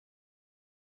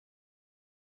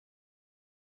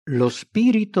Lo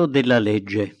spirito della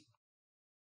legge.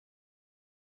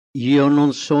 Io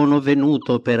non sono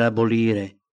venuto per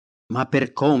abolire, ma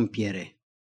per compiere.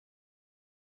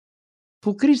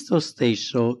 Fu Cristo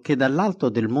stesso che dall'alto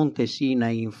del monte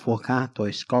Sinai, infuocato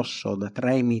e scosso da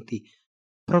tremiti,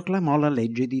 proclamò la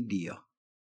legge di Dio.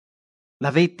 La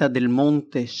vetta del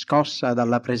monte, scossa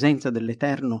dalla presenza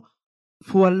dell'Eterno,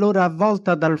 fu allora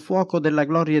avvolta dal fuoco della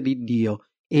gloria di Dio,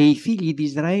 e i figli di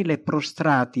Israele,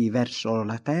 prostrati verso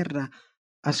la terra,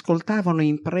 ascoltavano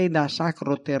in preda a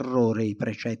sacro terrore i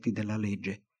precetti della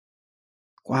legge.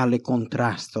 Quale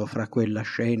contrasto fra quella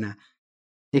scena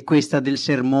e questa del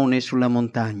sermone sulla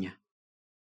montagna!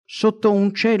 Sotto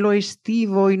un cielo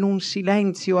estivo, in un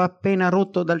silenzio appena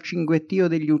rotto dal cinguettio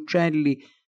degli uccelli,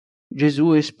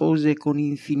 Gesù espose con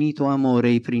infinito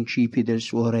amore i principi del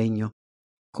suo regno,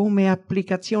 come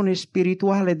applicazione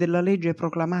spirituale della legge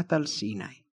proclamata al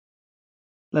Sinai.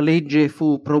 La legge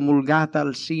fu promulgata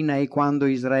al Sinai quando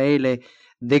Israele,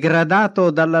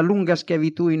 degradato dalla lunga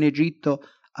schiavitù in Egitto,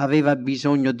 aveva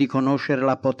bisogno di conoscere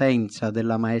la potenza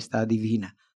della maestà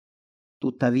divina.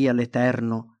 Tuttavia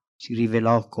l'Eterno si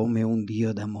rivelò come un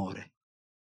Dio d'amore.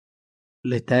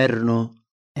 L'Eterno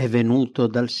è venuto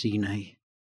dal Sinai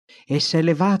e s'è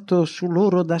levato su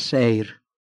loro da Seir.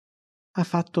 Ha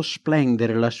fatto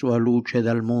splendere la sua luce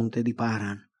dal monte di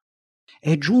Paran.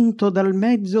 È giunto dal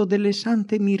mezzo delle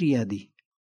sante miriadi.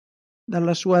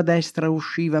 Dalla sua destra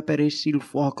usciva per essi il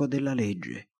fuoco della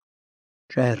legge.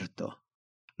 Certo,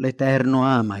 l'Eterno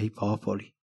ama i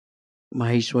popoli, ma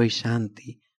i suoi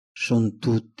santi son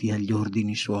tutti agli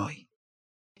ordini suoi.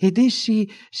 Ed essi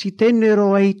si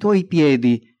tennero ai tuoi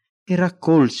piedi e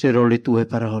raccolsero le tue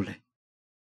parole.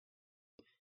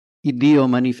 Il Dio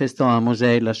manifestò a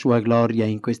Mosè la sua gloria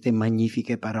in queste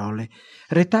magnifiche parole,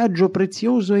 retaggio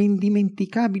prezioso e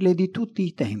indimenticabile di tutti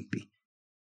i tempi.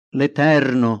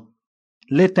 L'Eterno,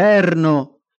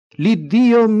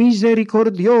 l'Iddio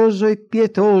misericordioso e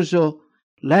pietoso,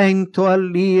 lento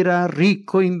all'ira,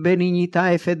 ricco in benignità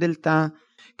e fedeltà,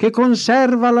 che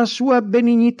conserva la sua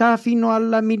benignità fino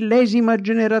alla 1000ª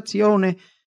generazione,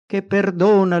 che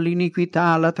perdona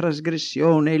l'iniquità, la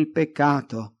trasgressione e il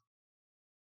peccato.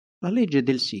 La legge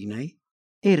del Sinai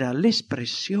era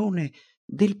l'espressione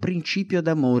del principio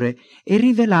d'amore e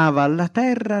rivelava alla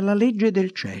terra la legge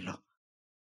del cielo.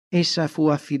 Essa fu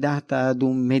affidata ad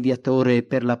un mediatore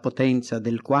per la potenza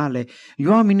del quale gli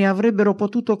uomini avrebbero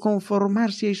potuto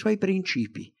conformarsi ai suoi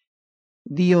principi.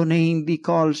 Dio ne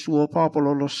indicò al suo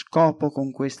popolo lo scopo con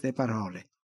queste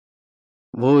parole: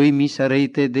 voi mi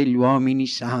sarete degli uomini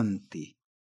santi.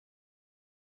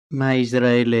 Ma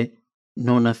Israele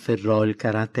non afferrò il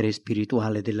carattere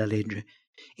spirituale della legge,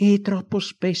 e troppo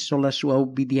spesso la sua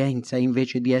ubbidienza,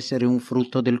 invece di essere un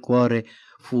frutto del cuore,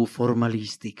 fu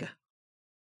formalistica.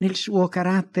 Nel suo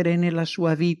carattere e nella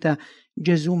sua vita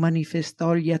Gesù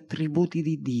manifestò gli attributi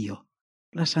di Dio,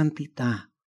 la santità,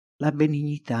 la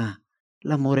benignità,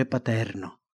 l'amore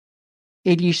paterno.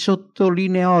 Egli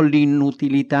sottolineò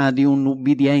l'inutilità di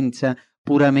un'ubbidienza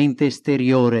puramente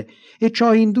esteriore, e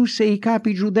ciò indusse i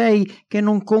capi giudei, che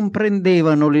non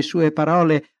comprendevano le sue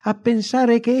parole, a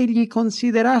pensare che egli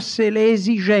considerasse le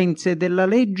esigenze della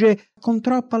legge con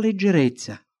troppa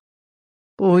leggerezza.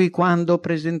 Poi, quando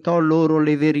presentò loro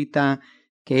le verità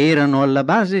che erano alla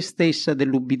base stessa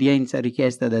dell'ubbidienza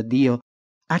richiesta da Dio,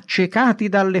 accecati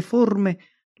dalle forme,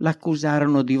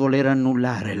 l'accusarono di voler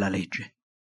annullare la legge.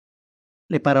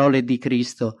 Le parole di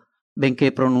Cristo,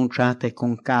 benché pronunciate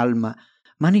con calma,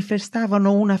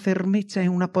 manifestavano una fermezza e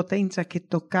una potenza che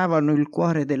toccavano il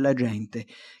cuore della gente,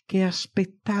 che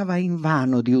aspettava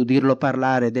invano di udirlo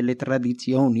parlare delle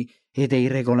tradizioni e dei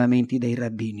regolamenti dei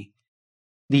rabbini.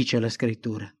 Dice la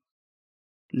Scrittura: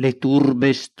 le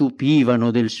turbe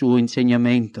stupivano del suo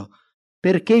insegnamento,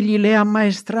 perché egli le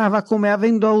ammaestrava come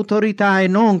avendo autorità e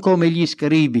non come gli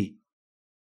scribi.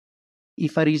 I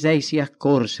farisei si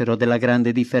accorsero della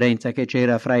grande differenza che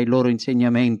c'era fra il loro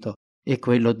insegnamento e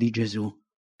quello di Gesù.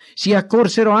 Si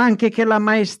accorsero anche che la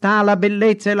maestà, la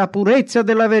bellezza e la purezza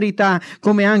della verità,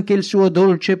 come anche il suo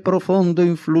dolce e profondo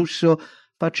influsso,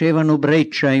 facevano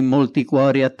breccia in molti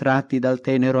cuori attratti dal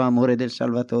tenero amore del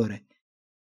Salvatore.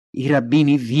 I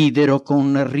rabbini videro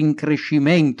con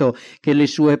rincrescimento che le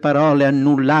sue parole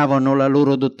annullavano la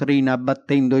loro dottrina,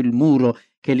 abbattendo il muro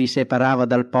che li separava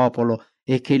dal popolo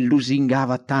e che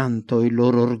lusingava tanto il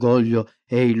loro orgoglio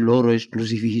e il loro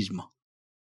esclusivismo.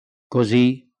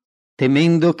 Così,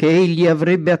 temendo che egli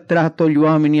avrebbe attratto gli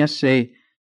uomini a sé,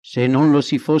 se non lo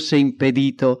si fosse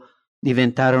impedito,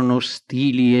 diventarono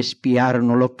ostili e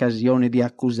spiarono l'occasione di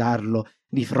accusarlo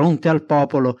di fronte al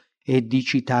popolo e di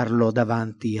citarlo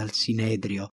davanti al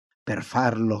Sinedrio per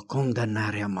farlo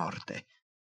condannare a morte.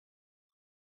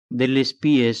 Delle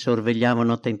spie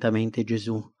sorvegliavano attentamente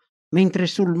Gesù, mentre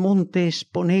sul monte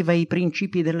esponeva i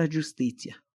principi della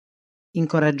giustizia.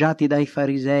 Incoraggiati dai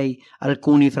farisei,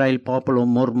 alcuni fra il popolo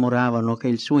mormoravano che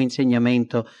il suo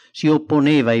insegnamento si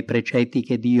opponeva ai precetti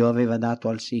che Dio aveva dato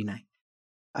al Sinai.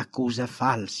 Accusa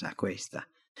falsa questa,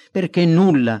 perché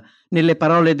nulla nelle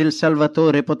parole del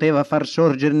Salvatore poteva far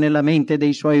sorgere nella mente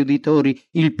dei suoi uditori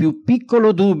il più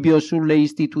piccolo dubbio sulle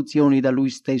istituzioni da lui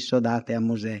stesso date a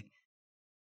Mosè.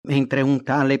 Mentre un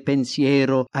tale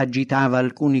pensiero agitava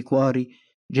alcuni cuori,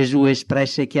 Gesù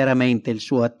espresse chiaramente il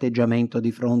suo atteggiamento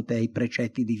di fronte ai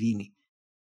precetti divini.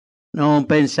 Non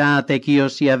pensate che io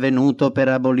sia venuto per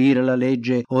abolire la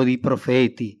legge o i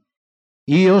profeti.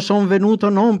 Io son venuto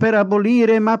non per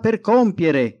abolire, ma per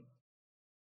compiere.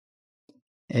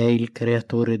 È il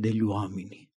creatore degli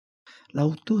uomini,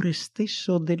 l'autore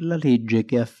stesso della legge,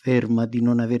 che afferma di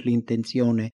non aver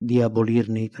l'intenzione di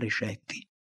abolirne i precetti.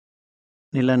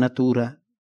 Nella natura,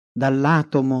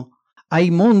 dall'atomo ai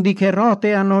mondi che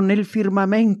roteano nel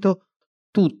firmamento,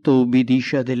 tutto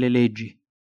ubbidisce a delle leggi.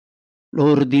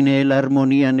 L'ordine e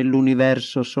l'armonia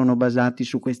nell'universo sono basati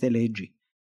su queste leggi,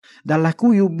 dalla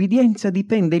cui ubbidienza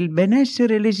dipende il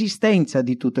benessere e l'esistenza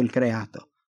di tutto il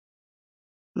creato.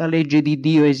 La legge di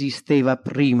Dio esisteva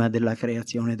prima della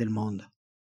creazione del mondo.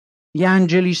 Gli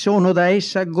angeli sono da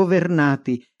essa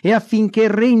governati, e affinché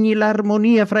regni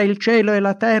l'armonia fra il cielo e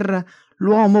la terra,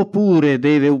 l'uomo pure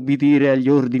deve ubbidire agli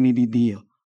ordini di Dio.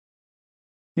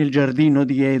 Nel giardino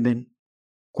di Eden,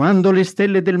 quando le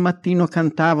stelle del mattino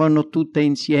cantavano tutte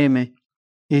insieme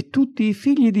e tutti i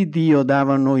figli di Dio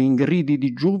davano in gridi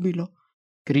di giubilo,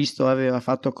 Cristo aveva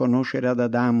fatto conoscere ad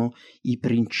Adamo i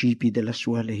principi della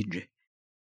sua legge.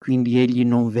 Quindi egli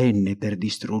non venne per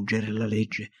distruggere la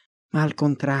legge, ma al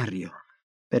contrario,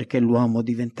 perché l'uomo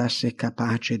diventasse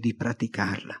capace di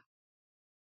praticarla.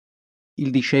 Il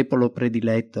discepolo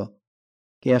prediletto,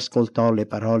 che ascoltò le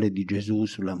parole di Gesù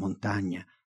sulla montagna,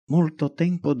 molto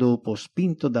tempo dopo,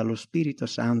 spinto dallo Spirito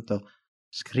Santo,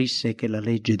 scrisse che la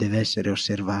legge deve essere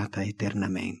osservata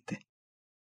eternamente.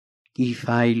 Chi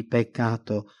fa il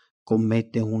peccato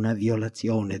commette una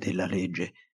violazione della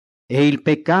legge, e il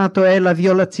peccato è la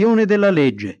violazione della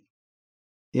legge.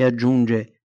 E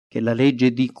aggiunge che la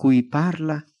legge di cui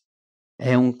parla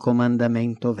è un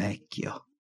comandamento vecchio,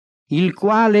 il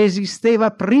quale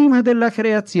esisteva prima della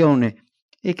creazione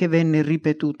e che venne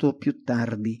ripetuto più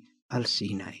tardi al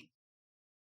Sinai.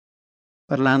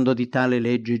 Parlando di tale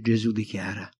legge, Gesù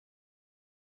dichiara: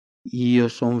 Io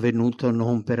son venuto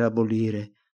non per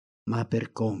abolire, ma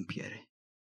per compiere.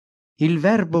 Il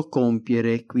verbo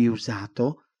compiere qui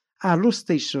usato ha lo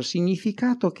stesso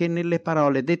significato che nelle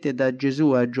parole dette da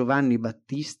Gesù a Giovanni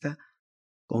Battista: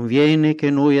 conviene che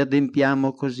noi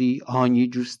adempiamo così ogni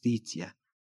giustizia,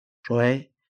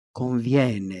 cioè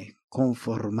conviene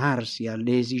conformarsi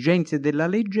alle esigenze della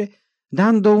legge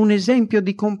dando un esempio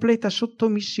di completa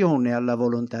sottomissione alla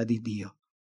volontà di Dio.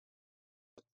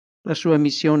 La sua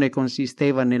missione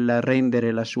consisteva nel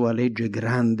rendere la sua legge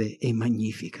grande e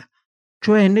magnifica,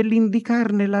 cioè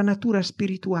nell'indicarne la natura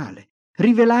spirituale,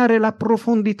 rivelare la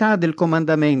profondità del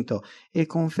comandamento e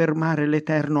confermare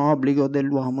l'eterno obbligo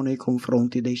dell'uomo nei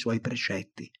confronti dei suoi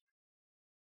precetti.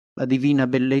 La divina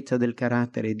bellezza del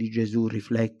carattere di Gesù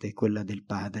riflette quella del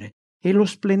Padre e lo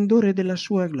splendore della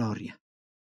sua gloria.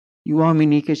 Gli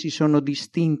uomini che si sono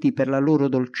distinti per la loro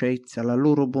dolcezza, la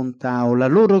loro bontà o la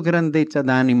loro grandezza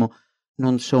d'animo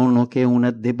non sono che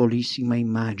una debolissima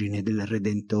immagine del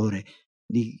Redentore,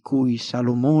 di cui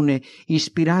Salomone,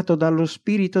 ispirato dallo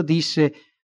Spirito, disse: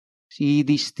 si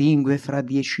distingue fra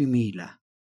 10.000.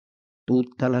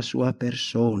 Tutta la sua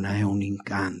persona è un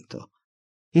incanto,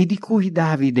 e di cui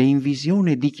Davide in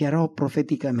visione dichiarò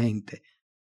profeticamente: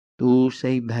 tu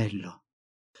sei bello,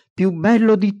 più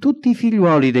bello di tutti i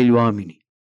figliuoli degli uomini.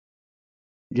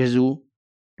 Gesù,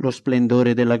 lo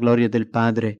splendore della gloria del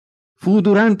Padre, fu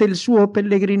durante il suo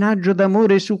pellegrinaggio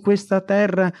d'amore su questa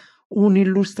terra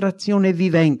un'illustrazione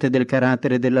vivente del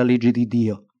carattere della legge di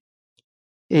Dio.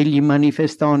 Egli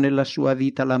manifestò nella sua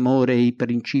vita l'amore e i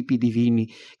principi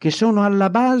divini che sono alla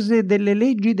base delle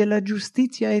leggi della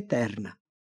giustizia eterna.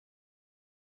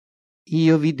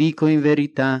 Io vi dico in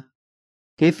verità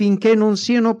che finché non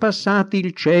siano passati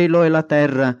il cielo e la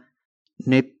terra,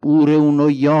 neppure uno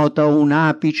iota o un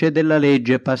apice della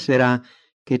legge passerà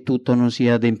che tutto non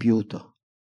sia adempiuto.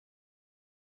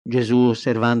 Gesù,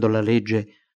 osservando la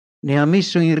legge, ne ha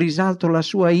messo in risalto la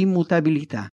sua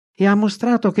immutabilità e ha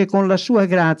mostrato che con la sua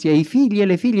grazia i figli e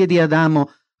le figlie di Adamo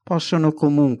possono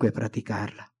comunque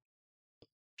praticarla.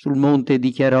 Sul monte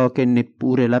dichiarò che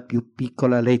neppure la più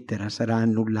piccola lettera sarà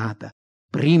annullata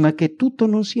prima che tutto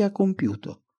non sia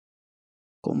compiuto.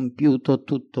 compiuto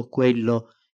tutto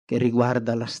quello che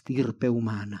riguarda la stirpe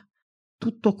umana,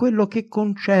 tutto quello che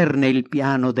concerne il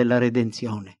piano della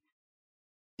redenzione.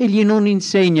 Egli non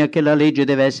insegna che la legge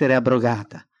deve essere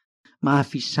abrogata, ma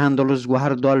fissando lo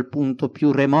sguardo al punto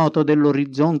più remoto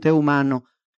dell'orizzonte umano,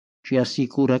 ci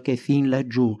assicura che fin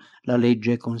laggiù la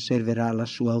legge conserverà la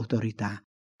sua autorità,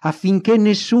 affinché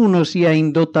nessuno sia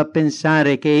indotto a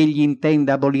pensare che egli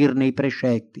intenda abolirne i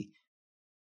precetti.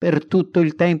 Per tutto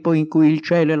il tempo in cui il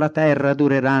cielo e la terra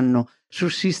dureranno,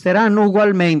 sussisteranno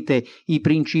ugualmente i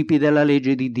principi della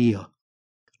legge di Dio.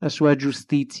 La sua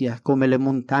giustizia, come le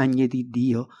montagne di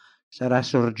Dio, sarà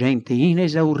sorgente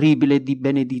inesauribile di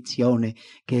benedizione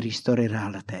che ristorerà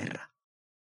la terra.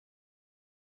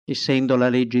 Essendo la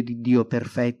legge di Dio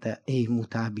perfetta e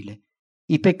immutabile,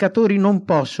 i peccatori non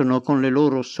possono con le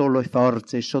loro sole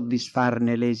forze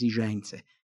soddisfarne le esigenze.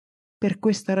 Per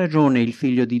questa ragione il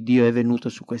Figlio di Dio è venuto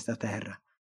su questa terra.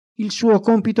 Il suo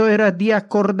compito era di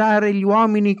accordare gli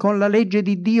uomini con la legge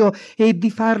di Dio e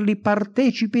di farli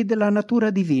partecipi della natura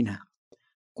divina.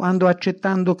 Quando,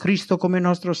 accettando Cristo come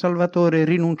nostro Salvatore,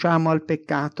 rinunciamo al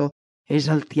peccato,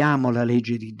 esaltiamo la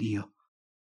legge di Dio.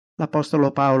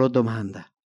 L'Apostolo Paolo domanda: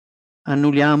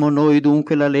 annulliamo noi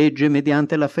dunque la legge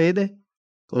mediante la fede?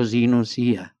 Così non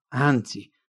sia, anzi,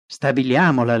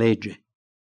 stabiliamo la legge.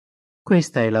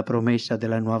 Questa è la promessa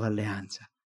della nuova alleanza.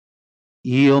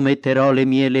 Io metterò le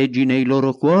mie leggi nei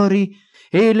loro cuori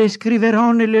e le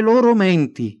scriverò nelle loro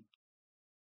menti.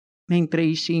 Mentre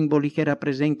i simboli che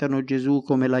rappresentano Gesù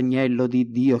come l'agnello di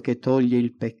Dio che toglie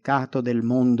il peccato del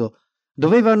mondo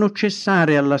dovevano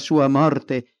cessare alla sua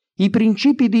morte, i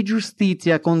principi di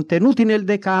giustizia contenuti nel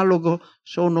Decalogo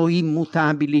sono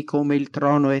immutabili come il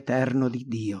trono eterno di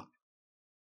Dio.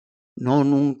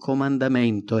 Non un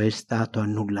comandamento è stato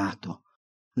annullato,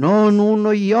 non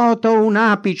uno iota o un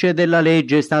apice della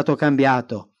legge è stato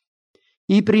cambiato.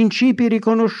 I principi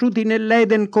riconosciuti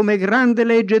nell'Eden come grande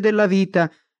legge della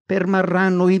vita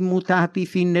permarranno immutati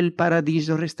fin nel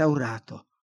paradiso restaurato.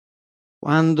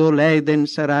 Quando l'Eden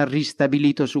sarà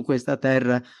ristabilito su questa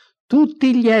terra,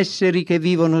 tutti gli esseri che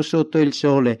vivono sotto il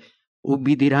sole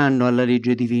ubbidiranno alla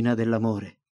legge divina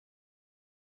dell'amore.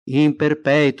 In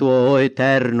perpetuo, o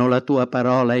eterno, la tua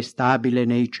parola è stabile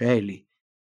nei cieli.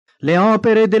 Le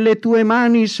opere delle tue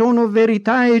mani sono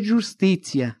verità e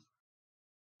giustizia.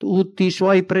 Tutti i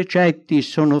suoi precetti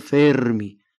sono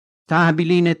fermi,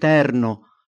 stabili in eterno,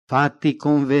 fatti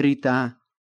con verità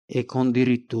e con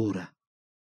dirittura.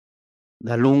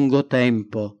 Da lungo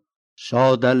tempo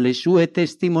so dalle sue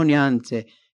testimonianze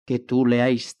che tu le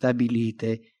hai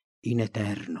stabilite in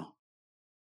eterno.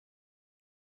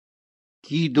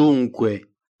 Chi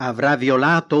dunque avrà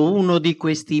violato uno di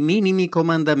questi minimi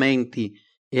comandamenti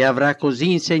e avrà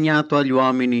così insegnato agli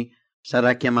uomini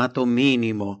sarà chiamato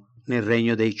minimo nel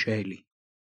regno dei cieli.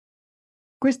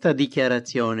 Questa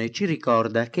dichiarazione ci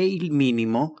ricorda che il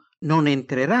minimo non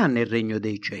entrerà nel regno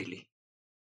dei cieli.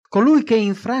 Colui che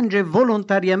infrange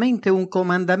volontariamente un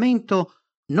comandamento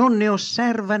non ne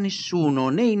osserva nessuno,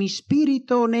 né in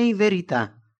spirito né in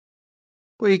verità,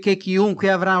 poiché chiunque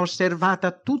avrà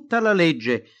osservata tutta la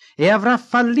legge e avrà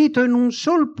fallito in un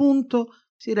sol punto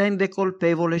si rende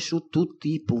colpevole su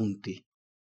tutti i punti.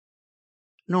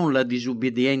 Non la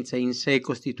disubbidienza in sé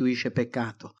costituisce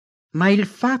peccato, ma il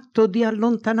fatto di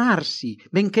allontanarsi,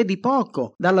 benché di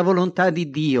poco, dalla volontà di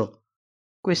Dio.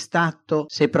 Quest'atto,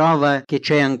 se prova che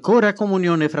c'è ancora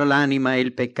comunione fra l'anima e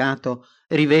il peccato,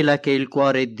 rivela che il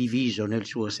cuore è diviso nel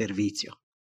suo servizio.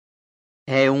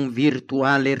 È un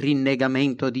virtuale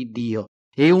rinnegamento di Dio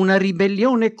e una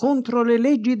ribellione contro le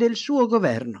leggi del suo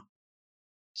governo.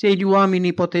 Se gli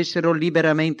uomini potessero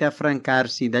liberamente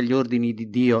affrancarsi dagli ordini di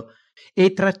Dio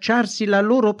e tracciarsi la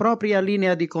loro propria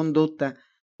linea di condotta,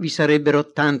 vi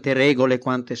sarebbero tante regole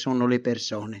quante sono le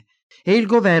persone, e il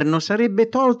governo sarebbe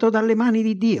tolto dalle mani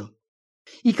di Dio.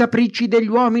 I capricci degli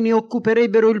uomini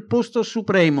occuperebbero il posto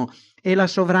supremo e la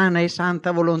sovrana e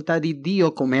santa volontà di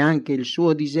Dio, come anche il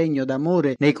suo disegno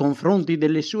d'amore nei confronti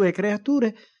delle sue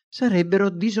creature, sarebbero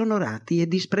disonorati e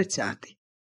disprezzati.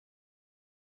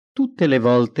 Tutte le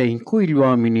volte in cui gli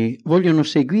uomini vogliono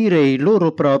seguire i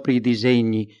loro propri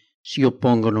disegni, si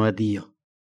oppongono a Dio.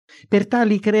 Per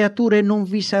tali creature non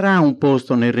vi sarà un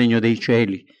posto nel regno dei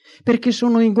cieli, perché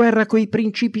sono in guerra coi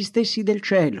principi stessi del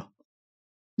cielo.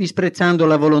 Disprezzando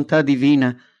la volontà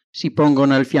divina, si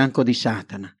pongono al fianco di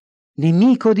Satana,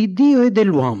 nemico di Dio e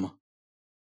dell'uomo.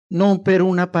 Non per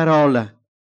una parola,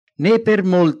 né per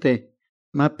molte,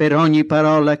 ma per ogni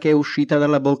parola che è uscita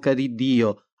dalla bocca di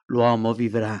Dio, l'uomo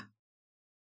vivrà.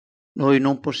 Noi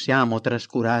non possiamo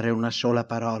trascurare una sola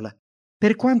parola,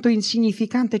 per quanto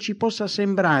insignificante ci possa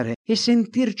sembrare, e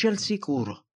sentirci al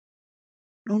sicuro.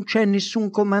 Non c'è nessun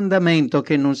comandamento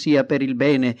che non sia per il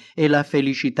bene e la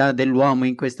felicità dell'uomo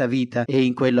in questa vita e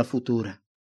in quella futura.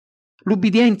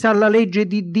 L'ubbidienza alla legge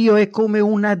di Dio è come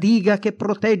una diga che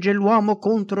protegge l'uomo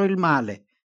contro il male.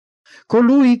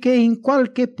 Colui che in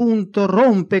qualche punto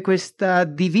rompe questa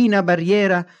divina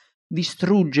barriera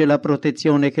distrugge la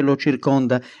protezione che lo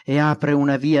circonda e apre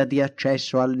una via di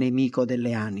accesso al nemico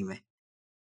delle anime.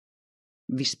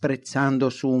 Disprezzando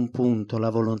su un punto la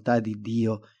volontà di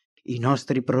Dio, i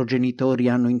nostri progenitori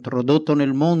hanno introdotto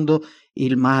nel mondo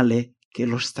il male che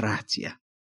lo strazia.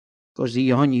 Così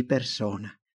ogni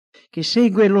persona che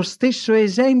segue lo stesso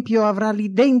esempio avrà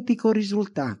l'identico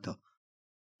risultato.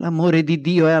 L'amore di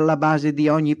Dio è alla base di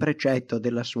ogni precetto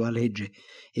della sua legge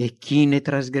e chi ne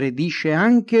trasgredisce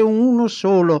anche uno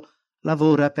solo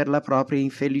lavora per la propria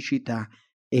infelicità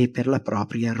e per la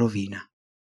propria rovina.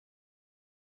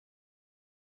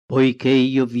 Poiché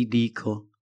io vi dico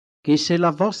che se la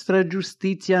vostra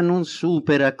giustizia non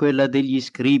supera quella degli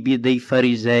scribi e dei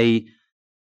farisei,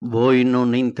 voi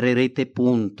non entrerete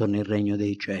punto nel regno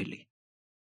dei cieli.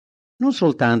 Non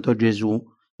soltanto Gesù,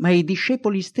 ma i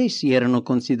discepoli stessi erano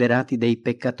considerati dei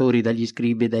peccatori dagli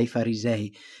scribi e dai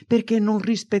farisei, perché non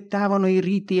rispettavano i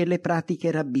riti e le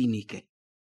pratiche rabbiniche.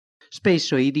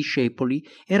 Spesso i discepoli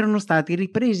erano stati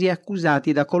ripresi e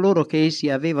accusati da coloro che essi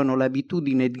avevano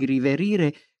l'abitudine di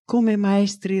riverire come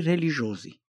maestri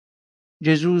religiosi.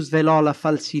 Gesù svelò la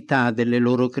falsità delle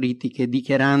loro critiche,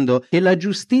 dichiarando che la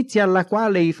giustizia alla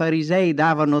quale i farisei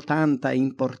davano tanta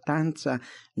importanza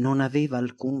non aveva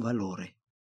alcun valore.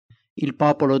 Il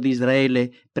popolo di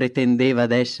Israele pretendeva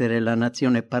d'essere la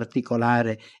nazione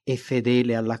particolare e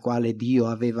fedele alla quale Dio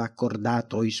aveva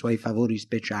accordato i suoi favori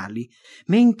speciali,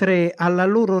 mentre alla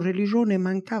loro religione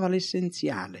mancava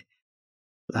l'essenziale,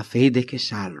 la fede che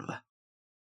salva.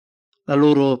 La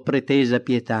loro pretesa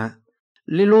pietà,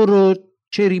 le loro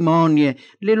cerimonie,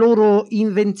 le loro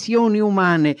invenzioni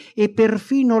umane e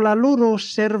perfino la loro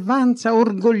osservanza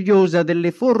orgogliosa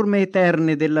delle forme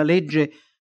eterne della legge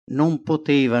non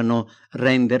potevano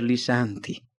renderli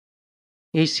santi.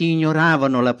 Essi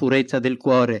ignoravano la purezza del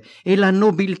cuore e la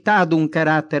nobiltà d'un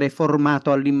carattere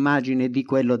formato all'immagine di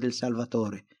quello del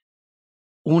Salvatore.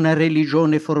 Una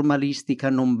religione formalistica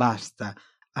non basta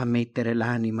a mettere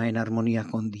l'anima in armonia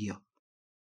con Dio.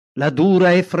 La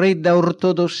dura e fredda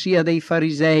ortodossia dei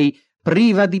farisei,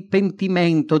 priva di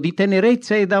pentimento, di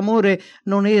tenerezza e d'amore,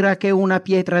 non era che una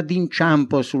pietra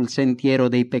d'inciampo sul sentiero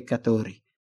dei peccatori.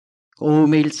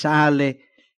 Come il sale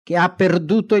che ha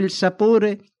perduto il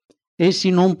sapore, essi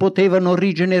non potevano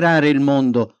rigenerare il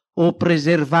mondo o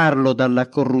preservarlo dalla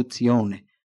corruzione.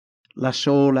 La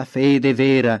sola fede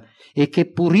vera e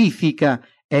che purifica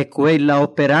è quella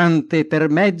operante per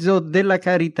mezzo della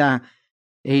carità.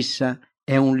 Essa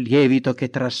è un lievito che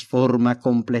trasforma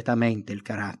completamente il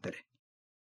carattere.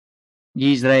 Gli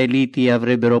israeliti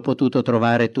avrebbero potuto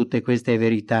trovare tutte queste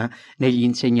verità negli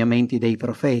insegnamenti dei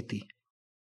profeti.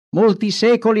 Molti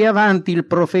secoli avanti il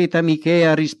profeta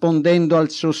Michea, rispondendo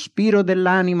al sospiro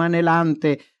dell'anima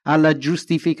anelante alla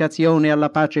giustificazione e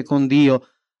alla pace con Dio,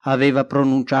 aveva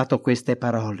pronunciato queste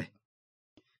parole: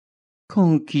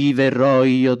 «Con chi verrò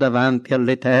io davanti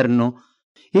all'Eterno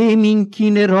e mi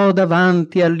inchinerò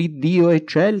davanti all'Iddio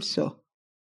eccelso?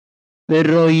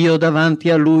 Verrò io davanti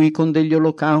a Lui con degli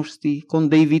olocausti, con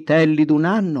dei vitelli d'un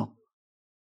anno?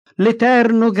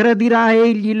 L'Eterno gradirà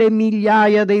egli le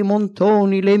migliaia dei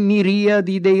montoni, le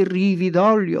miriadi dei rivi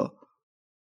d'olio?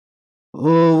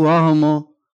 O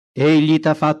uomo, egli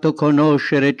t'ha fatto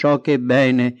conoscere ciò che è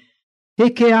bene,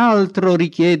 e che altro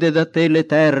richiede da te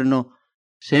l'Eterno,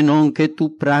 se non che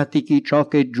tu pratichi ciò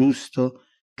che è giusto,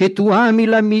 che tu ami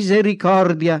la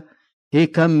misericordia e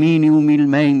cammini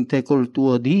umilmente col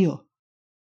tuo Dio?»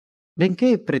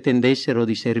 Benché pretendessero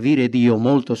di servire Dio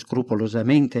molto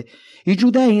scrupolosamente, i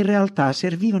giudei in realtà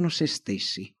servivano se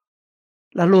stessi.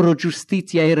 La loro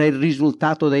giustizia era il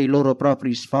risultato dei loro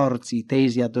propri sforzi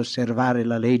tesi ad osservare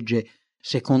la legge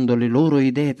secondo le loro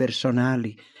idee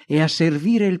personali e a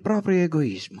servire il proprio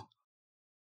egoismo.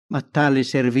 Ma tale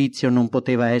servizio non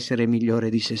poteva essere migliore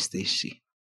di se stessi.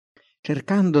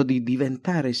 Cercando di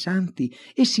diventare santi,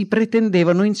 essi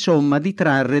pretendevano insomma di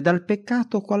trarre dal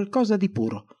peccato qualcosa di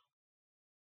puro.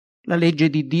 La legge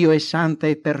di Dio è santa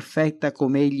e perfetta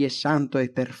come Egli è santo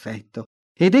e perfetto,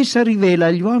 ed essa rivela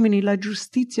agli uomini la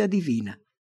giustizia divina.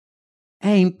 È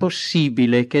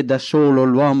impossibile che da solo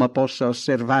l'uomo possa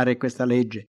osservare questa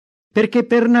legge, perché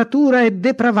per natura è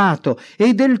depravato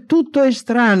e del tutto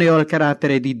estraneo al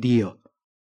carattere di Dio.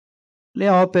 Le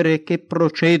opere che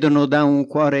procedono da un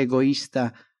cuore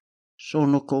egoista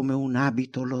sono come un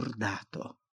abito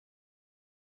lordato.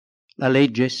 La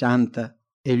legge è santa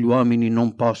e gli uomini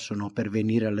non possono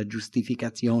pervenire alla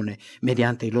giustificazione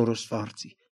mediante i loro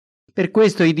sforzi. Per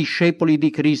questo i discepoli di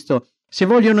Cristo, se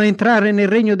vogliono entrare nel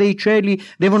regno dei cieli,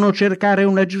 devono cercare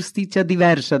una giustizia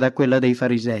diversa da quella dei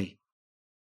farisei.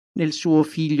 Nel suo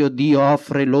Figlio Dio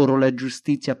offre loro la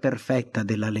giustizia perfetta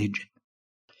della legge.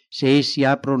 Se essi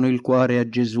aprono il cuore a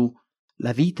Gesù,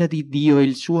 la vita di Dio e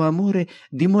il suo amore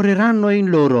dimoreranno in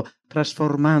loro,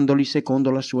 trasformandoli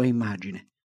secondo la sua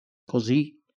immagine.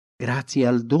 Così, grazie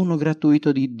al dono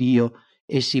gratuito di Dio,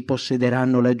 essi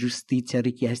possederanno la giustizia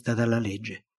richiesta dalla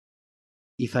legge.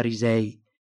 I farisei,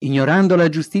 ignorando la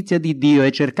giustizia di Dio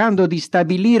e cercando di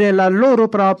stabilire la loro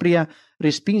propria,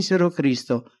 respinsero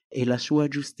Cristo e la sua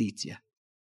giustizia.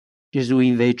 Gesù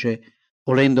invece,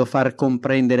 volendo far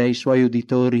comprendere ai suoi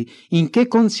uditori in che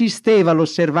consisteva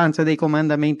l'osservanza dei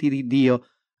comandamenti di Dio,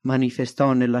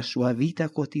 manifestò nella sua vita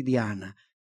quotidiana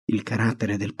il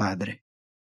carattere del Padre.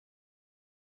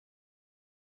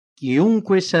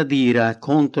 Chiunque s'adira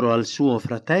contro al suo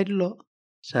fratello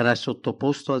sarà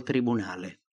sottoposto al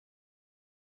tribunale.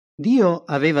 Dio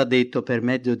aveva detto per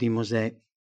mezzo di Mosè: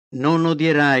 non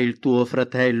odierai il tuo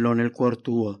fratello nel cuor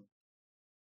tuo,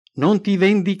 non ti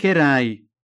vendicherai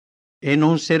e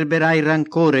non serberai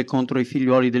rancore contro i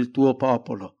figliuoli del tuo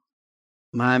popolo,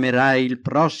 ma amerai il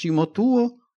prossimo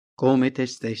tuo come te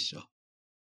stesso.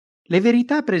 Le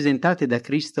verità presentate da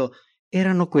Cristo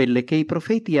erano quelle che i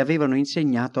profeti avevano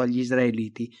insegnato agli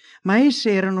israeliti, ma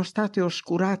esse erano state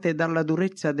oscurate dalla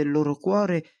durezza del loro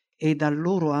cuore e dal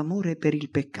loro amore per il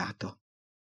peccato.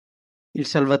 Il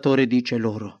Salvatore dice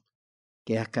loro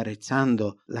che,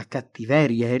 accarezzando la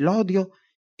cattiveria e l'odio,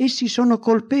 essi sono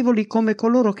colpevoli come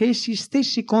coloro che essi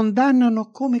stessi condannano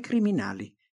come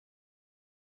criminali.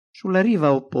 Sulla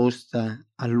riva opposta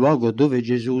al luogo dove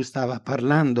Gesù stava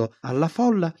parlando alla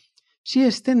folla si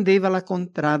estendeva la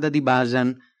contrada di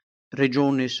Basan,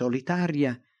 regione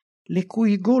solitaria, le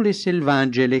cui gole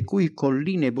selvagge e le cui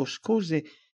colline boscose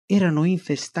erano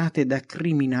infestate da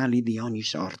criminali di ogni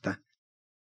sorta.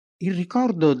 Il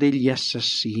ricordo degli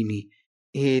assassini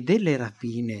e delle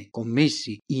rapine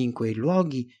commessi in quei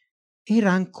luoghi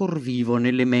era ancor vivo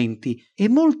nelle menti e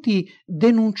molti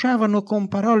denunciavano con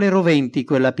parole roventi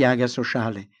quella piaga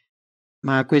sociale.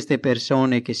 Ma a queste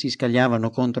persone che si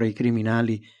scagliavano contro i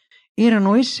criminali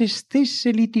erano esse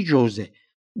stesse litigiose,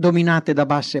 dominate da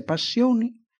basse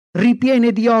passioni,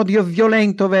 ripiene di odio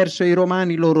violento verso i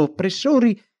romani loro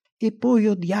oppressori, e poi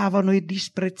odiavano e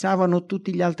disprezzavano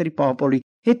tutti gli altri popoli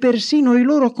e persino i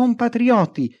loro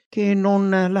compatrioti che non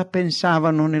la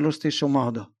pensavano nello stesso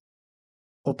modo.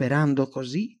 Operando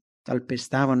così,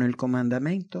 calpestavano il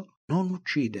comandamento non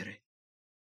uccidere.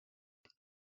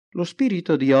 Lo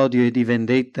spirito di odio e di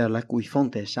vendetta, la cui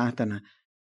fonte è Satana,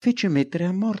 fece mettere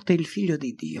a morte il Figlio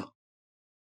di Dio.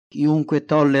 Chiunque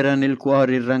tollera nel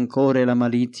cuore il rancore e la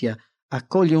malizia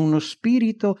accoglie uno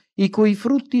spirito i cui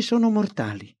frutti sono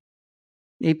mortali.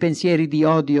 Nei pensieri di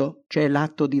odio c'è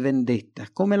l'atto di vendetta,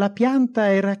 come la pianta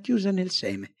è racchiusa nel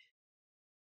seme.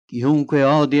 Chiunque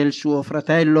odia il suo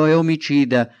fratello è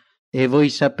omicida, e voi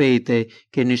sapete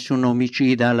che nessun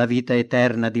omicida ha la vita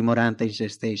eterna dimorante in se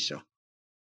stesso.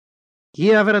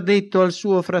 Chi avrà detto al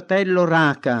suo fratello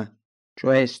raca,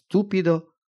 cioè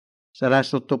stupido, sarà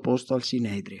sottoposto al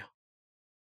sinedrio.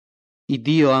 Il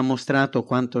Dio ha mostrato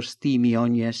quanto stimi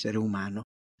ogni essere umano,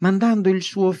 mandando il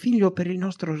suo Figlio per il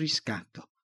nostro riscatto.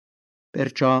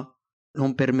 Perciò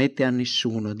non permette a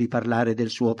nessuno di parlare del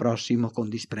suo prossimo con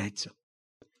disprezzo.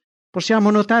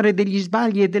 Possiamo notare degli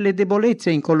sbagli e delle debolezze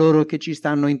in coloro che ci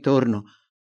stanno intorno,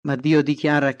 ma Dio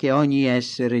dichiara che ogni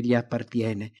essere gli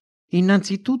appartiene,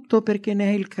 innanzitutto perché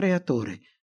ne è il creatore,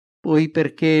 poi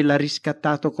perché l'ha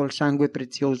riscattato col sangue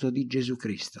prezioso di Gesù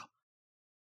Cristo.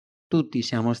 Tutti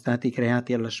siamo stati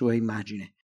creati alla sua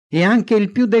immagine, e anche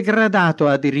il più degradato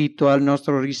ha diritto al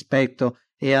nostro rispetto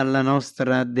e alla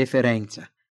nostra deferenza.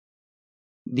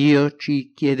 Dio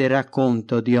ci chiederà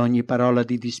conto di ogni parola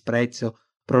di disprezzo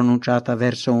pronunciata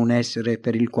verso un essere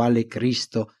per il quale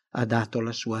Cristo ha dato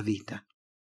la sua vita.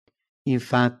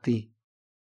 Infatti,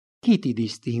 chi ti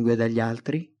distingue dagli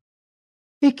altri?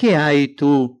 E che hai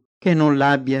tu che non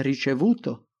l'abbia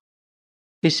ricevuto?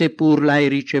 E seppur l'hai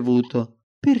ricevuto,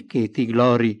 perché ti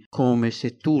glori come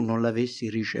se tu non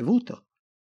l'avessi ricevuto?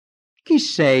 Chi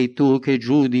sei tu che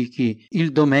giudichi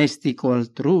il domestico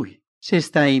altrui? Se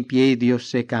sta in piedi o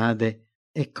se cade,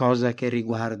 è cosa che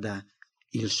riguarda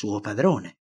il suo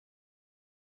padrone.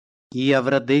 Chi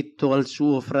avrà detto al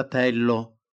suo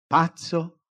fratello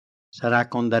pazzo sarà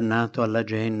condannato alla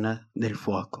genna del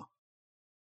fuoco.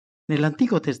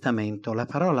 Nell'Antico Testamento la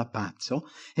parola pazzo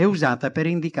è usata per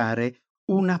indicare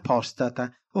un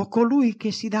apostata o colui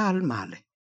che si dà al male.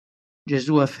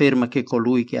 Gesù afferma che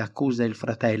colui che accusa il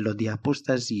fratello di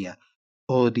apostasia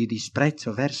o di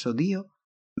disprezzo verso Dio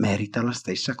merita la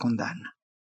stessa condanna.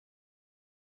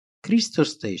 Cristo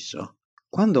stesso,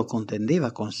 quando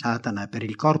contendeva con Satana per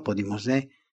il corpo di Mosè,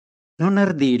 non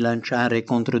ardì lanciare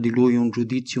contro di lui un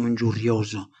giudizio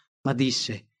ingiurioso, ma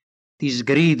disse: «Ti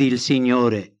sgridi il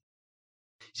Signore».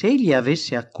 Se egli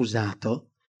avesse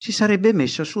accusato, si sarebbe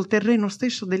messo sul terreno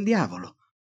stesso del diavolo,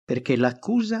 perché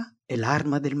l'accusa è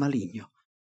l'arma del maligno,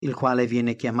 il quale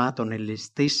viene chiamato nelle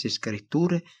stesse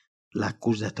scritture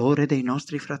l'accusatore dei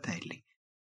nostri fratelli.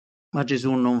 Ma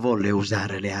Gesù non volle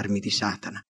usare le armi di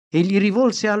Satana e gli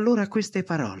rivolse allora queste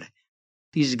parole: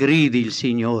 «Ti sgridi il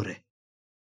Signore».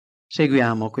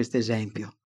 Seguiamo questo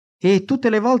esempio e tutte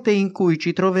le volte in cui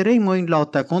ci troveremo in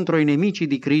lotta contro i nemici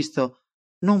di Cristo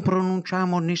non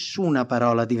pronunciamo nessuna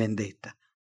parola di vendetta.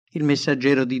 Il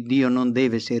messaggero di Dio non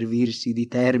deve servirsi di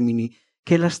termini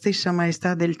che la stessa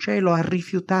Maestà del cielo ha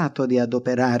rifiutato di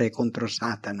adoperare contro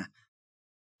Satana.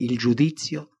 Il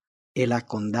giudizio e la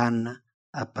condanna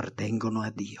appartengono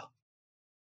a Dio.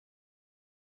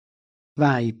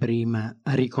 Vai prima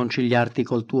a riconciliarti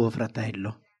col tuo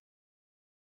fratello.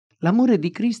 L'amore di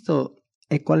Cristo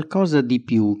è qualcosa di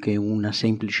più che una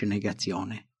semplice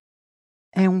negazione.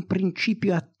 È un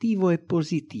principio attivo e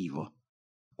positivo,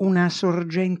 una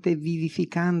sorgente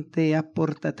vivificante e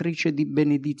apportatrice di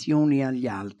benedizioni agli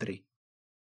altri.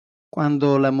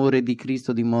 Quando l'amore di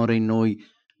Cristo dimora in noi,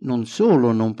 non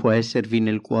solo non può esservi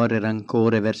nel cuore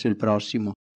rancore verso il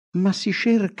prossimo, ma si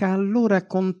cerca allora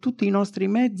con tutti i nostri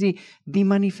mezzi di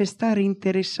manifestare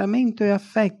interessamento e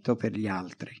affetto per gli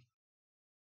altri.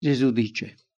 Gesù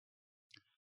dice: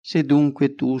 «Se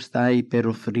dunque tu stai per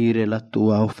offrire la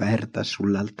tua offerta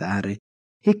sull'altare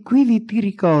e quivi ti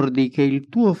ricordi che il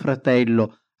tuo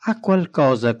fratello ha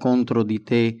qualcosa contro di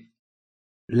te,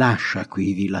 lascia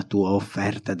quivi la tua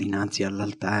offerta dinanzi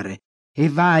all'altare e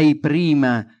vai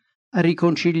prima a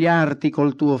riconciliarti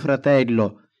col tuo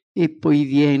fratello e poi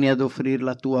vieni ad offrir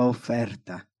la tua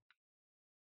offerta».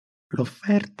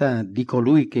 L'offerta di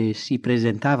colui che si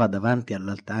presentava davanti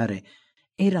all'altare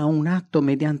era un atto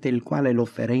mediante il quale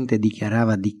l'offerente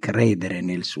dichiarava di credere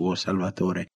nel suo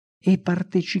Salvatore e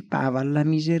partecipava alla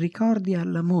misericordia e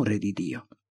all'amore di Dio.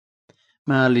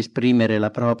 Ma all'esprimere la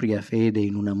propria fede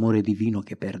in un amore divino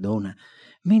che perdona,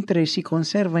 mentre si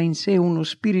conserva in sé uno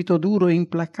spirito duro e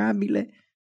implacabile,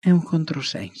 è un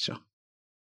controsenso.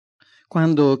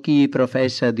 Quando chi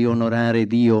professa di onorare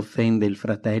Dio offende il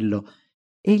fratello,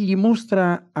 egli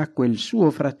mostra a quel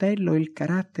suo fratello il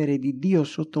carattere di Dio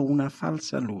sotto una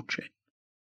falsa luce.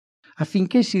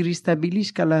 Affinché si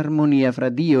ristabilisca l'armonia fra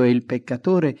Dio e il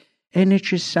peccatore, è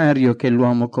necessario che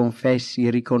l'uomo confessi e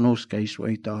riconosca i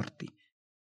suoi torti.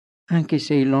 Anche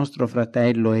se il nostro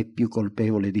fratello è più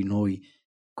colpevole di noi,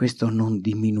 questo non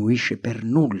diminuisce per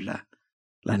nulla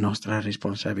la nostra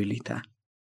responsabilità.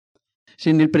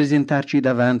 Se nel presentarci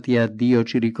davanti a Dio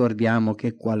ci ricordiamo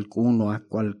che qualcuno ha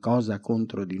qualcosa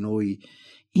contro di noi,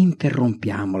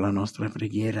 interrompiamo la nostra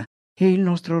preghiera e il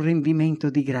nostro rendimento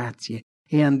di grazie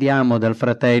e andiamo dal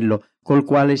fratello col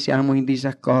quale siamo in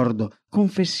disaccordo,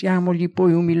 confessiamogli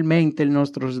poi umilmente il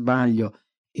nostro sbaglio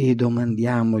e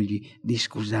domandiamogli di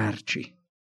scusarci.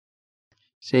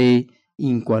 Se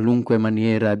in qualunque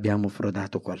maniera abbiamo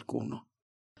frodato qualcuno,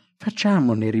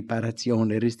 facciamone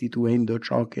riparazione restituendo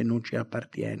ciò che non ci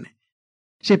appartiene.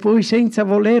 Se poi senza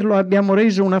volerlo abbiamo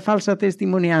reso una falsa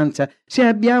testimonianza, se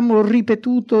abbiamo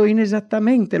ripetuto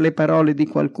inesattamente le parole di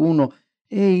qualcuno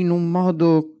e in un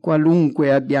modo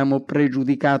qualunque abbiamo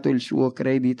pregiudicato il suo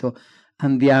credito,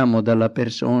 andiamo dalla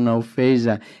persona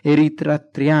offesa e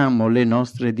ritrattiamo le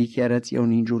nostre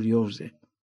dichiarazioni ingiuriose.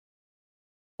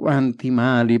 Quanti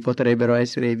mali potrebbero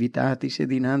essere evitati se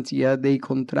dinanzi a dei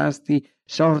contrasti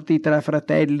sorti tra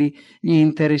fratelli gli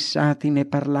interessati ne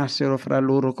parlassero fra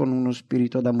loro con uno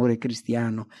spirito d'amore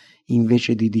cristiano,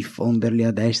 invece di diffonderli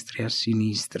a destra e a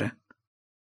sinistra.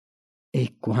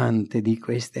 E quante di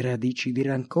queste radici di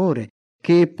rancore,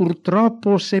 che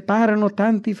purtroppo separano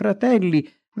tanti fratelli,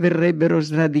 verrebbero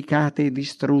sradicate e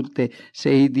distrutte se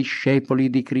i discepoli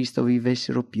di Cristo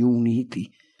vivessero più uniti,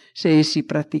 se essi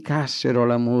praticassero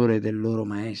l'amore del loro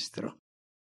Maestro.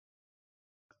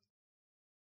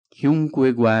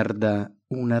 Chiunque guarda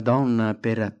una donna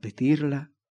per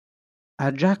appetirla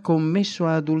ha già commesso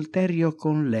adulterio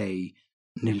con lei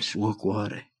nel suo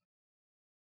cuore.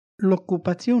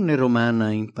 L'occupazione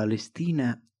romana in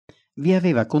Palestina vi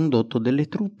aveva condotto delle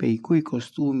truppe i cui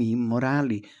costumi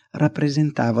immorali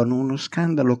rappresentavano uno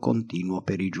scandalo continuo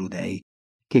per i giudei,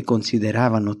 che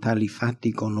consideravano tali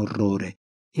fatti con orrore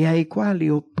e ai quali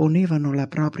opponevano la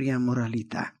propria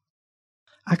moralità.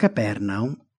 A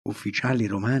Capernaum, ufficiali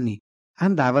romani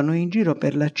andavano in giro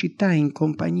per la città in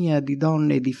compagnia di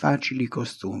donne di facili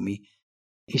costumi,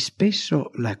 e spesso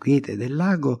la quiete del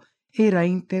lago era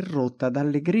interrotta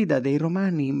dalle grida dei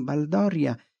romani in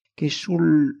baldoria che su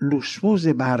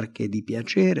lussuose barche di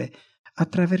piacere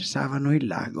attraversavano il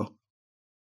lago.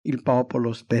 Il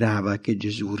popolo sperava che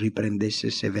Gesù riprendesse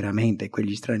severamente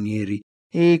quegli stranieri,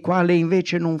 e quale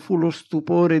invece non fu lo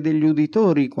stupore degli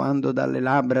uditori quando dalle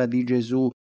labbra di Gesù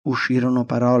uscirono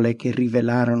parole che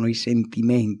rivelarono i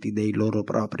sentimenti dei loro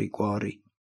propri cuori.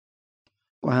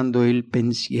 Quando il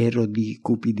pensiero di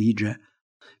cupidigia,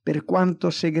 per quanto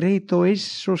segreto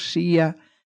esso sia,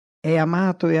 è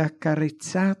amato e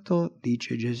accarezzato,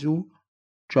 dice Gesù,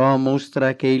 ciò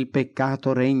mostra che il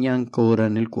peccato regna ancora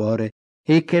nel cuore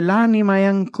e che l'anima è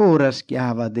ancora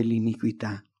schiava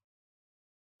dell'iniquità.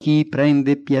 Chi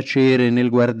prende piacere nel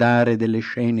guardare delle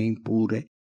scene impure,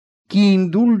 chi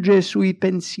indulge sui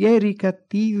pensieri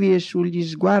cattivi e sugli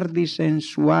sguardi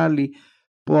sensuali,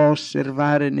 può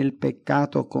osservare nel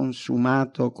peccato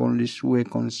consumato con le sue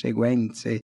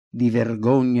conseguenze di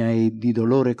vergogna e di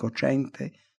dolore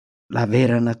cocente la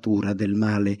vera natura del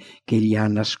male che gli ha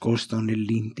nascosto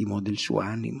nell'intimo del suo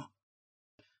animo.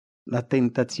 La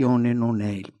tentazione non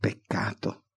è il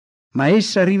peccato, ma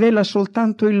essa rivela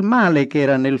soltanto il male che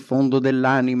era nel fondo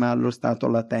dell'anima allo stato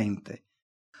latente.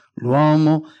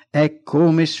 L'uomo è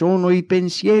come sono i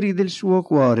pensieri del suo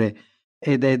cuore,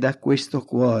 ed è da questo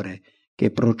cuore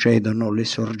che procedono le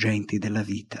sorgenti della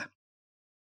vita.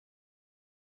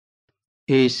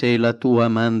 E se la tua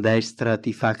man destra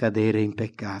ti fa cadere in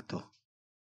peccato,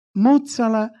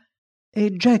 mozzala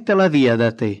e gettala via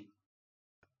da te.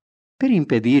 Per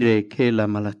impedire che la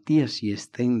malattia si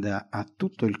estenda a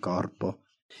tutto il corpo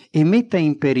e metta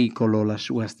in pericolo la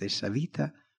sua stessa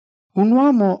vita, un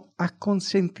uomo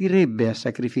acconsentirebbe a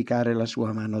sacrificare la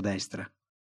sua mano destra.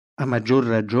 A maggior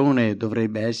ragione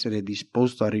dovrebbe essere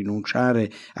disposto a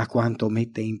rinunciare a quanto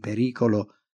mette in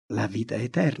pericolo la vita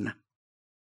eterna.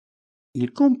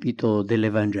 Il compito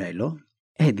dell'Evangelo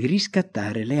è di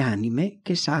riscattare le anime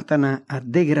che Satana ha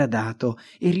degradato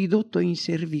e ridotto in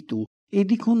servitù e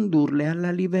di condurle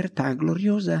alla libertà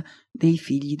gloriosa dei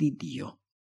figli di Dio.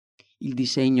 Il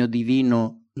disegno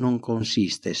divino non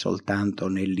consiste soltanto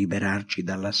nel liberarci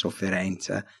dalla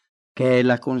sofferenza, che è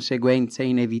la conseguenza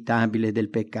inevitabile del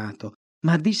peccato,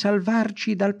 ma di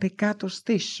salvarci dal peccato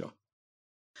stesso.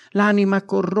 L'anima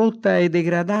corrotta e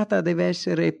degradata deve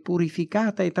essere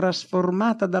purificata e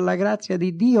trasformata dalla grazia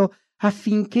di Dio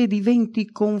affinché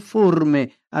diventi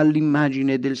conforme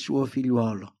all'immagine del suo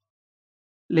figliuolo.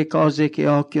 Le cose che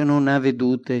occhio non ha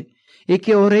vedute e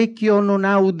che orecchio non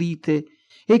ha udite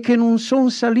e che non son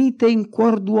salite in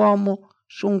cuor d'uomo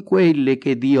son quelle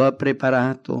che Dio ha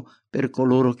preparato per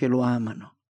coloro che lo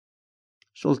amano.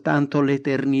 Soltanto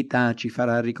l'eternità ci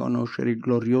farà riconoscere il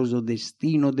glorioso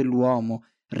destino dell'uomo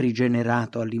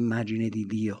rigenerato all'immagine di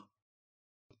Dio.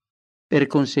 Per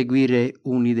conseguire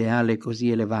un ideale così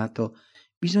elevato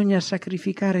bisogna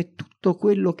sacrificare tutto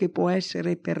quello che può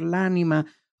essere per l'anima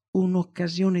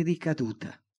un'occasione di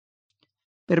caduta.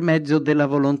 Per mezzo della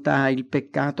volontà il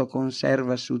peccato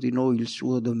conserva su di noi il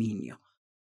suo dominio,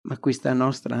 ma questa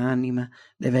nostra anima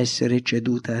deve essere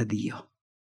ceduta a Dio.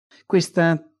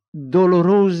 Questa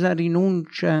dolorosa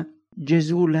rinuncia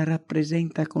Gesù la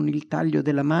rappresenta con il taglio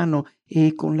della mano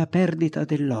e con la perdita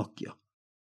dell'occhio.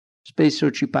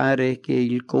 Spesso ci pare che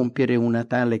il compiere una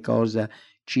tale cosa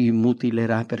ci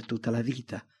mutilerà per tutta la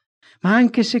vita, ma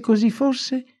anche se così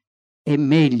fosse, è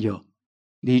meglio,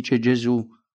 dice Gesù,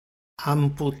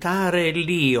 amputare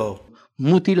l'io,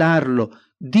 mutilarlo,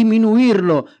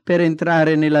 diminuirlo per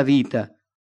entrare nella vita.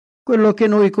 Quello che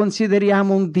noi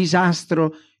consideriamo un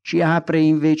disastro ci apre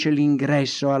invece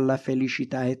l'ingresso alla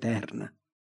felicità eterna.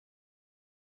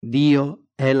 Dio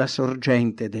è la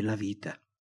sorgente della vita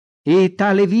e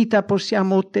tale vita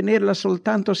possiamo ottenerla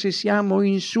soltanto se siamo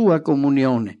in sua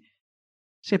comunione.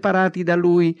 Separati da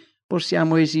Lui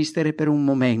possiamo esistere per un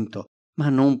momento, ma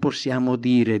non possiamo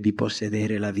dire di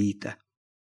possedere la vita.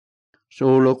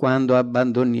 Solo quando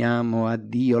abbandoniamo a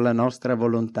Dio la nostra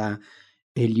volontà,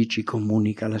 Egli ci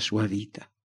comunica la sua vita.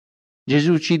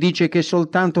 Gesù ci dice che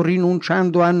soltanto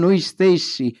rinunciando a noi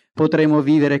stessi potremo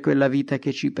vivere quella vita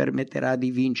che ci permetterà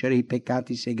di vincere i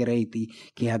peccati segreti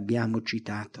che abbiamo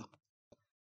citato.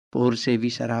 Forse vi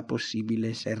sarà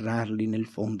possibile serrarli nel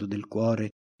fondo del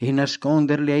cuore e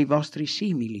nasconderli ai vostri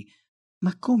simili,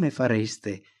 ma come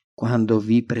fareste quando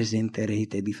vi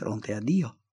presenterete di fronte a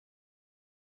Dio?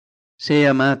 Se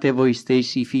amate voi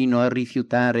stessi fino a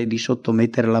rifiutare di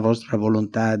sottomettere la vostra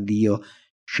volontà a Dio,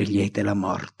 scegliete la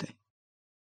morte.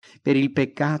 Per il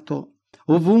peccato,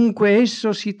 ovunque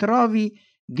esso si trovi,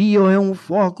 Dio è un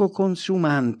fuoco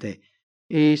consumante,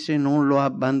 e se non lo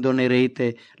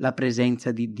abbandonerete, la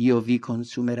presenza di Dio vi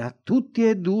consumerà tutti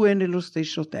e due nello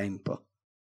stesso tempo.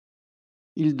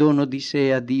 Il dono di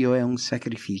sé a Dio è un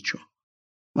sacrificio,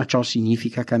 ma ciò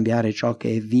significa cambiare ciò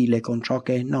che è vile con ciò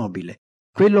che è nobile,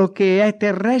 quello che è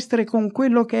terrestre con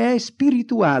quello che è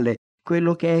spirituale,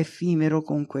 quello che è effimero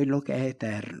con quello che è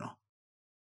eterno.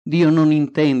 Dio non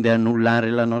intende annullare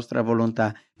la nostra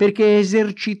volontà, perché è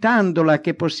esercitandola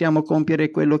che possiamo compiere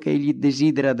quello che Egli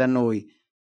desidera da noi.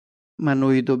 Ma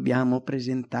noi dobbiamo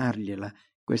presentargliela,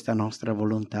 questa nostra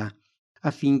volontà,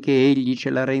 affinché Egli ce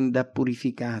la renda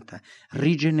purificata,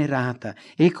 rigenerata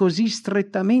e così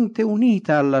strettamente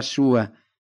unita alla sua,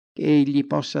 che Egli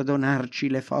possa donarci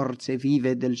le forze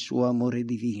vive del suo amore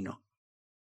divino.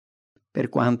 Per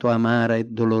quanto amara e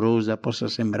dolorosa possa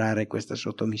sembrare questa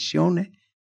sottomissione,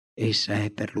 essa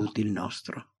è per l'util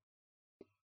nostro.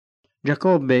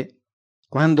 Giacobbe,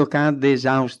 quando cadde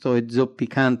esausto e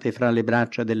zoppicante fra le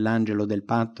braccia dell'angelo del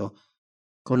patto,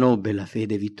 conobbe la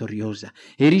fede vittoriosa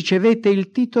e ricevette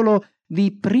il titolo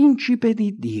di principe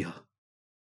di Dio.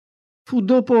 Fu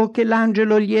dopo che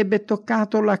l'angelo gli ebbe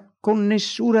toccato la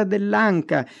connessura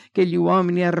dell'anca che gli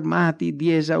uomini armati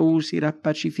di Esaù si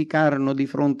rappacificarono di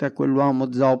fronte a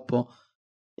quell'uomo zoppo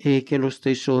e che lo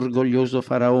stesso orgoglioso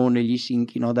faraone gli si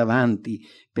inchinò davanti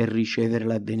per ricevere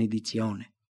la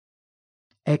benedizione.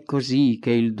 È così che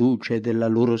il duce della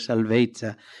loro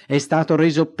salvezza è stato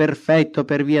reso perfetto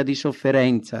per via di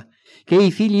sofferenza, che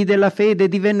i figli della fede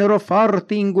divennero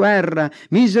forti in guerra,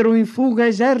 misero in fuga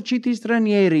eserciti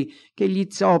stranieri, che gli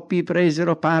zoppi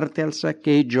presero parte al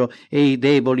saccheggio e i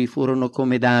deboli furono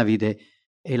come Davide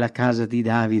e la casa di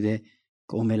Davide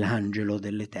come l'angelo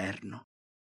dell'Eterno.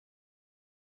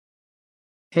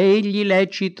 È egli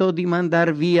lecito di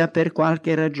mandar via per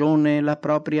qualche ragione la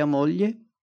propria moglie?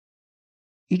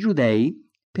 I giudei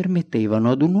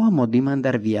permettevano ad un uomo di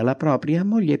mandar via la propria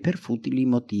moglie per futili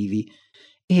motivi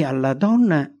e alla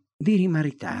donna di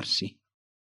rimaritarsi.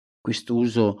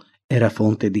 Quest'uso era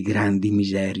fonte di grandi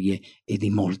miserie e di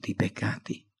molti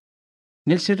peccati.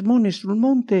 Nel Sermone sul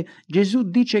Monte Gesù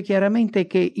dice chiaramente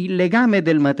che il legame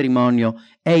del matrimonio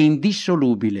è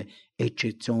indissolubile,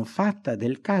 eccezion fatta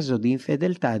del caso di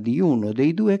infedeltà di uno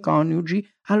dei due coniugi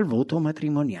al voto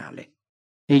matrimoniale.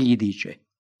 Egli dice: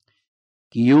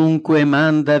 chiunque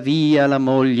manda via la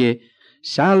moglie,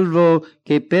 salvo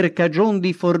che per cagion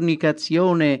di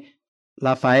fornicazione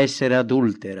la fa essere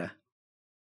adultera.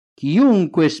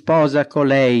 Chiunque sposa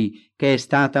colei che è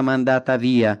stata mandata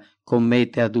via,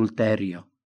 commette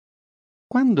adulterio.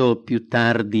 Quando più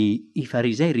tardi i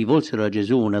farisei rivolsero a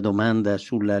Gesù una domanda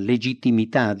sulla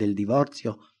legittimità del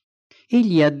divorzio,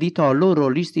 egli additò loro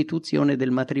l'istituzione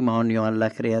del matrimonio alla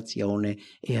creazione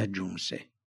e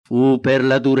aggiunse: fu per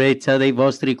la durezza dei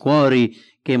vostri cuori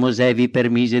che Mosè vi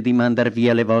permise di mandar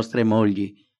via le vostre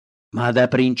mogli, ma da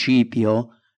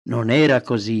principio non era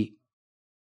così.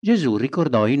 Gesù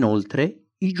ricordò inoltre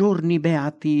i giorni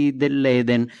beati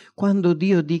dell'Eden, quando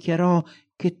Dio dichiarò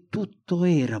che tutto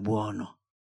era buono.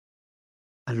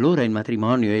 Allora il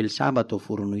matrimonio e il sabato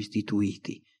furono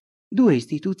istituiti, due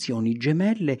istituzioni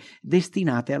gemelle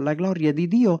destinate alla gloria di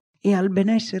Dio e al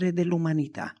benessere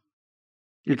dell'umanità.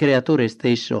 Il Creatore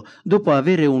stesso, dopo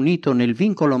avere unito nel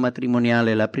vincolo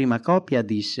matrimoniale la prima coppia,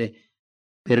 disse: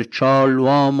 perciò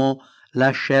l'uomo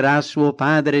lascerà suo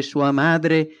padre e sua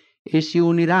madre e si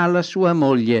unirà alla sua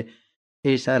moglie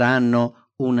e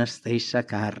saranno una stessa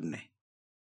carne.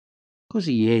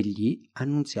 Così egli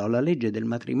annunziò la legge del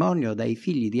matrimonio dai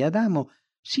figli di Adamo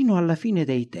sino alla fine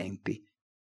dei tempi.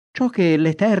 Ciò che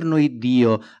l'Eterno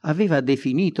Iddio aveva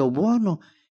definito buono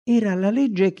era la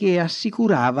legge che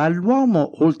assicurava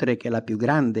all'uomo, oltre che la più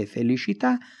grande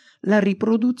felicità, la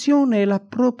riproduzione e la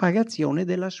propagazione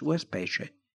della sua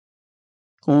specie.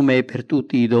 Come per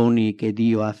tutti i doni che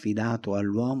Dio ha affidato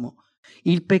all'uomo,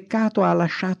 il peccato ha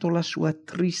lasciato la sua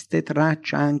triste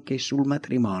traccia anche sul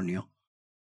matrimonio.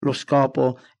 Lo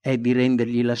scopo è di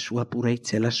rendergli la sua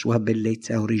purezza e la sua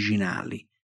bellezza originali.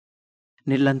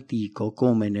 Nell'Antico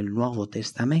come nel Nuovo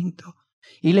Testamento,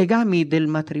 i legami del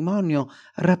matrimonio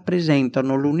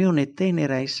rappresentano l'unione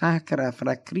tenera e sacra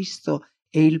fra Cristo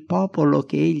e il popolo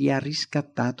che egli ha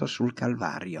riscattato sul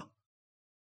Calvario.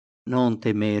 Non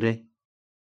temere,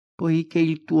 poiché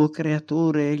il tuo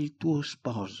Creatore è il tuo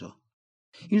sposo.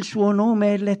 Il suo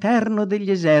nome è l'Eterno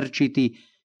degli eserciti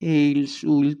e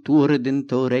il tuo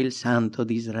Redentore è il Santo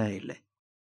di Israele.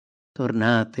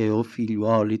 Tornate, o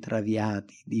figliuoli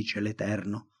traviati, dice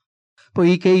l'Eterno,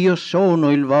 poiché io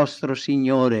sono il vostro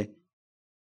Signore.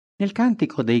 Nel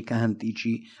Cantico dei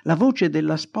Cantici la voce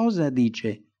della sposa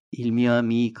dice: il mio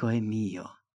amico è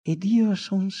mio ed io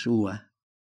son sua.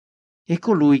 E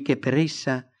colui che per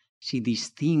essa si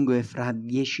distingue fra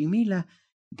 10.000,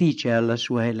 dice alla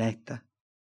sua eletta: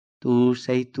 tu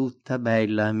sei tutta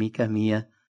bella, amica mia,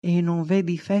 e non v'è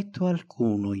difetto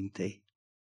alcuno in te.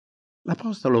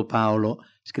 L'Apostolo Paolo,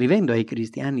 scrivendo ai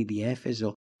cristiani di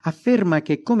Efeso, afferma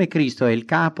che come Cristo è il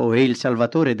capo e il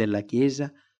salvatore della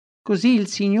Chiesa, così il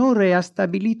Signore ha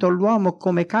stabilito l'uomo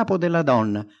come capo della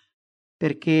donna,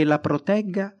 perché la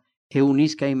protegga e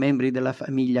unisca i membri della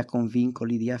famiglia con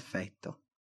vincoli di affetto.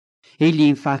 Egli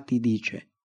infatti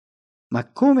dice: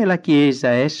 ma come la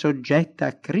Chiesa è soggetta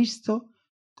a Cristo,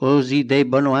 così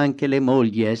debbono anche le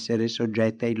mogli essere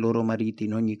soggette ai loro mariti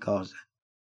in ogni cosa.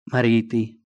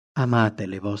 Mariti, amate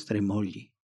le vostre mogli,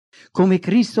 come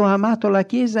Cristo ha amato la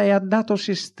Chiesa e ha dato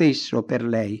se stesso per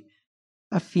lei,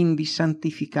 affin di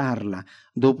santificarla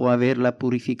dopo averla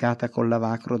purificata col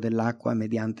lavacro dell'acqua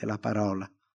mediante la parola,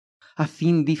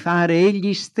 affin di fare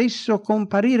egli stesso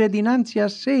comparire dinanzi a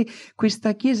sé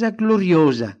questa Chiesa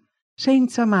gloriosa,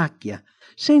 senza macchia,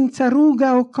 senza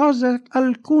ruga o cosa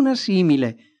alcuna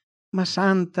simile, ma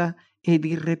santa ed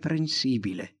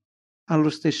irreprensibile. Allo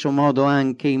stesso modo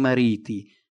anche i mariti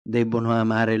debbono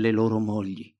amare le loro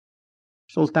mogli.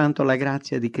 Soltanto la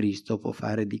grazia di Cristo può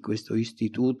fare di questo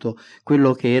istituto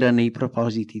quello che era nei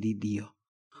propositi di Dio,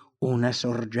 una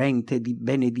sorgente di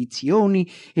benedizioni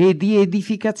e di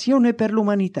edificazione per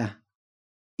l'umanità.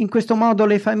 In questo modo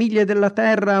le famiglie della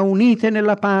terra, unite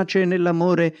nella pace e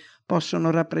nell'amore, possono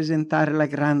rappresentare la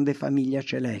grande famiglia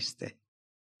celeste.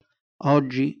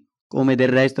 Oggi, come del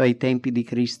resto ai tempi di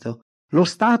Cristo, lo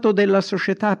stato della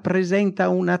società presenta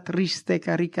una triste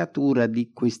caricatura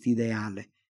di quest'ideale.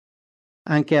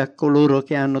 Anche a coloro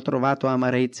che hanno trovato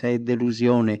amarezza e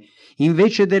delusione,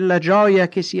 invece della gioia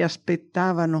che si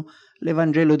aspettavano,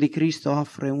 l'Evangelo di Cristo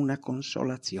offre una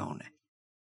consolazione.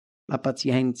 La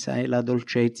pazienza e la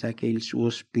dolcezza che il suo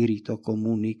spirito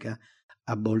comunica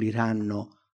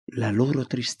aboliranno la loro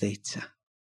tristezza.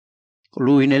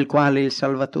 Colui nel quale il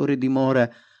Salvatore dimora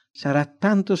sarà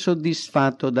tanto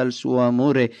soddisfatto dal suo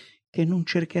amore che non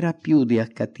cercherà più di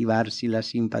accattivarsi la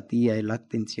simpatia e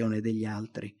l'attenzione degli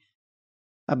altri.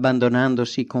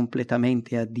 Abbandonandosi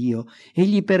completamente a Dio,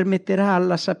 egli permetterà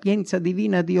alla sapienza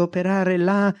divina di operare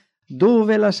là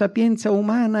dove la sapienza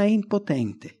umana è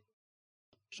impotente.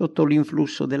 Sotto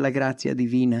l'influsso della grazia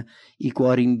divina, i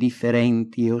cuori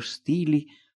indifferenti e ostili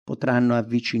potranno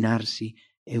avvicinarsi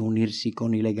e unirsi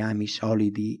con i legami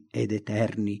solidi ed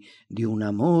eterni di un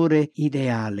amore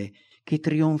ideale che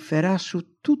trionferà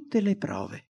su tutte le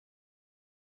prove.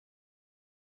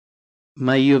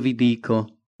 Ma io vi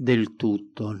dico del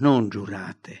tutto, non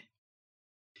giurate.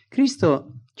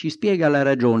 Cristo ci spiega la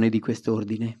ragione di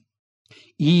quest'ordine.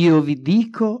 Io vi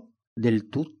dico del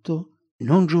tutto,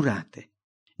 non giurate,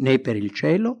 né per il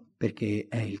cielo, perché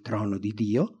è il trono di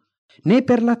Dio, né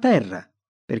per la terra,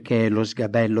 perché è lo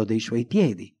sgabello dei suoi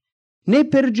piedi, né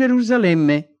per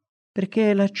Gerusalemme,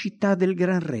 perché è la città del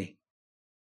gran re.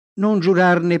 Non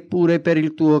giurar neppure per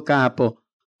il tuo capo,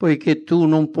 poiché tu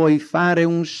non puoi fare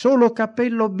un solo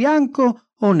cappello bianco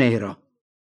o nero.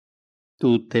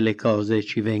 Tutte le cose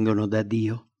ci vengono da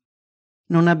Dio.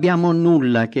 Non abbiamo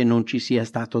nulla che non ci sia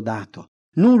stato dato,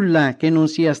 nulla che non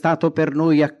sia stato per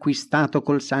noi acquistato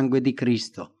col sangue di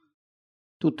Cristo.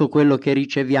 Tutto quello che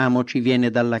riceviamo ci viene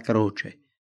dalla croce,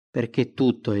 perché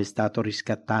tutto è stato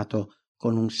riscattato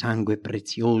con un sangue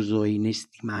prezioso e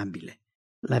inestimabile,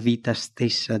 la vita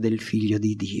stessa del Figlio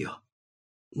di Dio.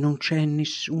 Non c'è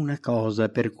nessuna cosa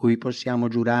per cui possiamo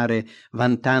giurare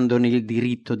vantandone il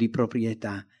diritto di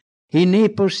proprietà, e né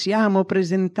possiamo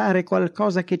presentare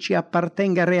qualcosa che ci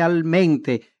appartenga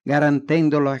realmente,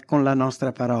 garantendolo con la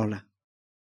nostra parola.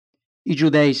 I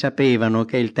giudei sapevano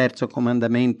che il terzo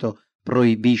comandamento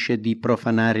proibisce di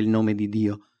profanare il nome di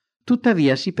Dio,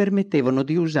 tuttavia si permettevano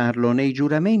di usarlo nei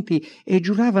giuramenti e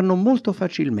giuravano molto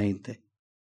facilmente.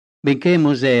 Benché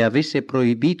Mosè avesse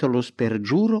proibito lo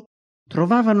spergiuro,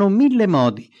 trovavano 1000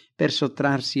 modi per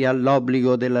sottrarsi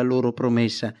all'obbligo della loro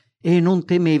promessa e non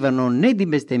temevano né di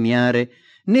bestemmiare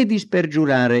né di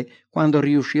spergiurare quando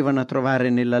riuscivano a trovare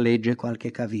nella legge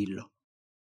qualche cavillo.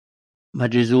 Ma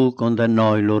Gesù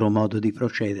condannò il loro modo di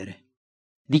procedere,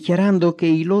 dichiarando che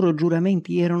i loro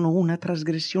giuramenti erano una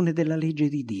trasgressione della legge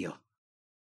di Dio.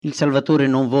 Il Salvatore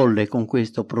non volle con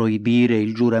questo proibire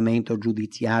il giuramento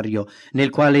giudiziario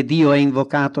nel quale Dio è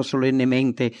invocato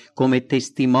solennemente come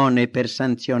testimone per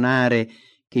sanzionare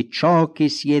che ciò che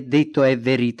si è detto è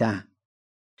verità.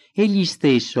 Egli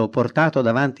stesso, portato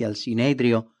davanti al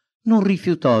Sinedrio, non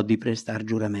rifiutò di prestar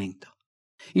giuramento.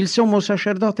 Il sommo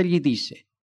sacerdote gli disse: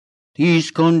 «Ti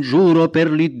scongiuro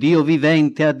per l'Iddio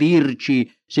vivente a dirci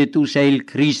se tu sei il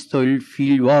Cristo, il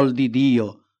figliuol di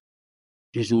Dio».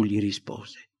 Gesù gli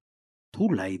rispose: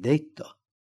 tu l'hai detto.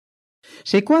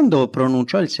 Se quando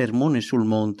pronunciò il sermone sul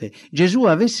monte Gesù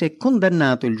avesse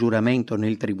condannato il giuramento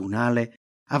nel tribunale,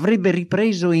 avrebbe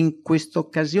ripreso in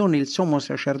quest'occasione il sommo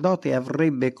sacerdote e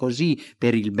avrebbe così,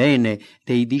 per il bene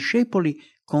dei discepoli,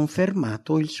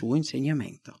 confermato il suo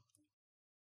insegnamento.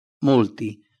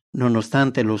 Molti,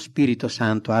 nonostante lo Spirito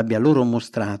Santo abbia loro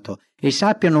mostrato e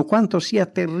sappiano quanto sia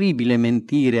terribile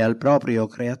mentire al proprio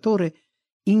Creatore,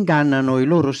 ingannano i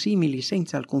loro simili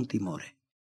senza alcun timore.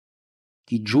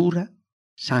 Chi giura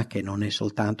sa che non è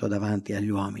soltanto davanti agli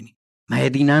uomini, ma è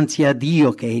dinanzi a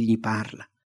Dio che egli parla.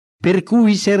 Per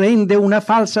cui se rende una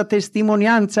falsa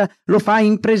testimonianza lo fa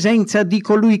in presenza di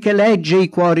colui che legge i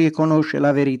cuori e conosce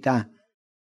la verità.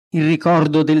 Il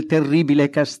ricordo del terribile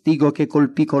castigo che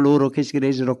colpì coloro che si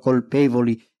resero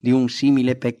colpevoli di un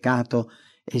simile peccato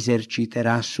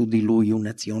eserciterà su di lui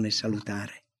un'azione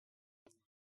salutare.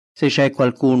 Se c'è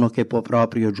qualcuno che può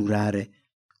proprio giurare,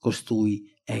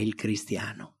 costui è il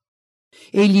cristiano.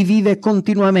 Egli vive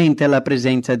continuamente alla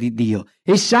presenza di Dio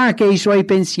e sa che i suoi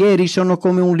pensieri sono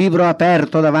come un libro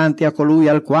aperto davanti a colui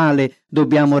al quale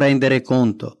dobbiamo rendere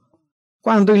conto.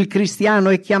 Quando il cristiano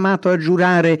è chiamato a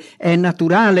giurare, è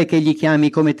naturale che gli chiami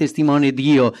come testimone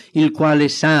Dio, il quale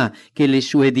sa che le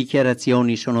sue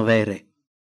dichiarazioni sono vere.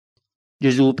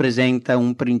 Gesù presenta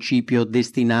un principio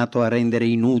destinato a rendere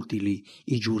inutili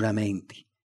i giuramenti.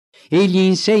 Egli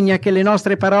insegna che le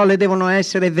nostre parole devono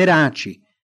essere veraci.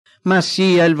 Ma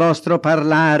sia il vostro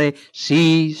parlare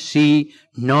sì, sì,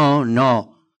 no,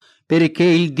 no, perché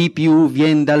il di più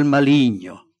vien dal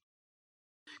maligno.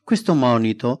 Questo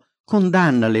monito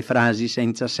condanna le frasi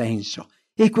senza senso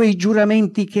e quei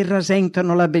giuramenti che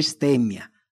rasentano la bestemmia.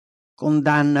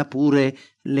 Condanna pure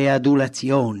le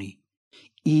adulazioni,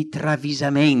 i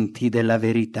travisamenti della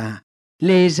verità,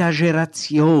 le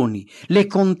esagerazioni, le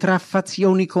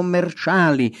contraffazioni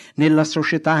commerciali nella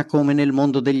società come nel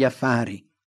mondo degli affari.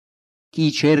 Chi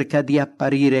cerca di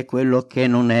apparire quello che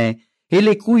non è e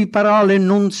le cui parole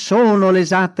non sono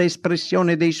l'esatta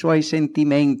espressione dei suoi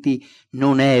sentimenti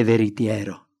non è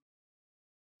veritiero.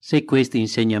 Se questi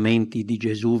insegnamenti di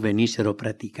Gesù venissero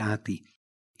praticati,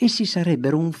 essi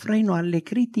sarebbero un freno alle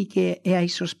critiche e ai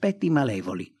sospetti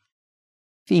malevoli.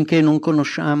 Finché non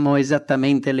conosciamo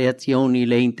esattamente le azioni,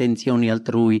 le intenzioni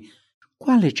altrui,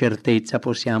 quale certezza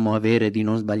possiamo avere di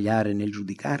non sbagliare nel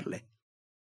giudicarle?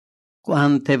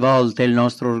 Quante volte il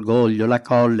nostro orgoglio, la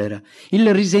collera,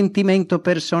 il risentimento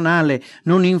personale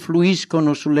non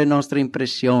influiscono sulle nostre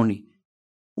impressioni.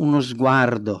 Uno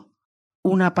sguardo,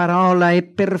 una parola e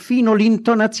perfino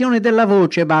l'intonazione della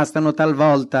voce bastano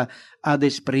talvolta ad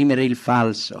esprimere il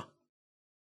falso.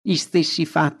 Gli stessi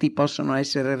fatti possono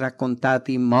essere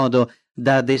raccontati in modo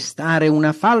da destare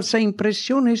una falsa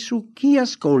impressione su chi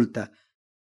ascolta.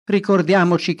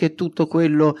 Ricordiamoci che tutto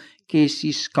quello che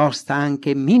si scosta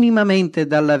anche minimamente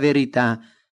dalla verità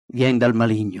viene dal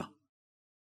maligno.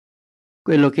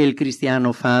 Quello che il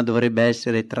cristiano fa dovrebbe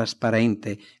essere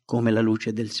trasparente come la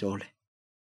luce del sole.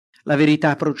 La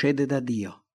verità procede da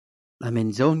Dio. La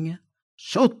menzogna,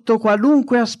 sotto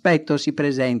qualunque aspetto si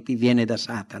presenti, viene da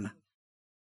Satana.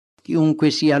 Chiunque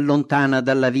si allontana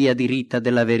dalla via diritta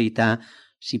della verità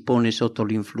si pone sotto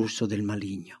l'influsso del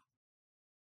maligno.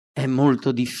 È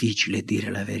molto difficile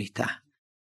dire la verità,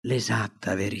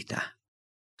 l'esatta verità.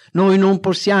 Noi non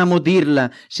possiamo dirla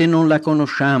se non la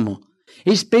conosciamo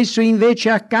e spesso invece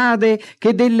accade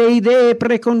che delle idee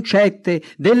preconcette,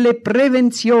 delle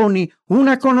prevenzioni,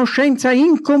 una conoscenza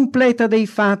incompleta dei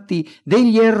fatti,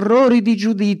 degli errori di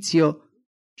giudizio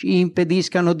ci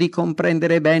impediscano di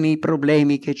comprendere bene i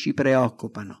problemi che ci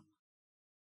preoccupano.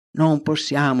 Non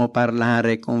possiamo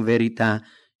parlare con verità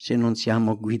se non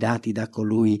siamo guidati da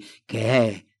colui che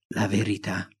è la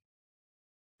verità.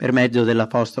 Per mezzo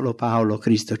dell'Apostolo Paolo,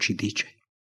 Cristo ci dice: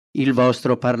 il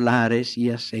vostro parlare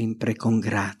sia sempre con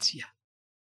grazia.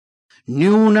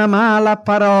 Niuna mala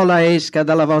parola esca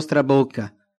dalla vostra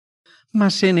bocca, ma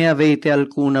se ne avete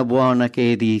alcuna buona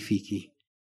che edifichi,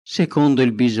 secondo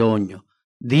il bisogno,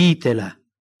 ditela,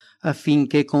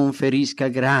 affinché conferisca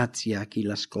grazia a chi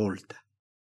l'ascolta.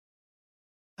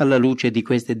 Alla luce di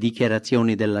queste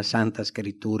dichiarazioni della Santa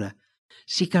Scrittura,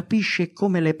 si capisce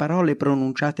come le parole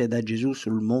pronunciate da Gesù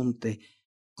sul monte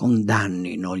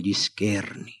condannino gli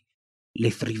scherni,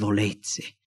 le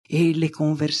frivolezze e le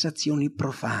conversazioni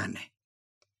profane.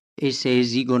 Esse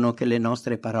esigono che le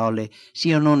nostre parole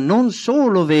siano non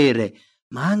solo vere,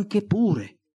 ma anche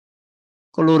pure.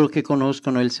 Coloro che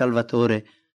conoscono il Salvatore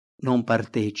non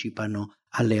partecipano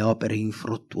alle opere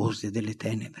infruttuose delle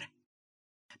tenebre.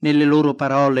 Nelle loro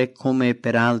parole, come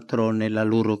peraltro nella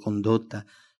loro condotta,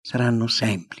 saranno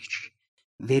semplici,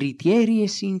 veritieri e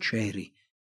sinceri,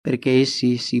 perché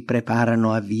essi si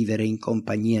preparano a vivere in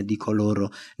compagnia di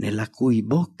coloro nella cui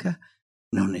bocca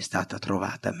non è stata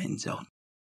trovata menzogna.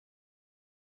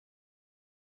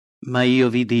 Ma io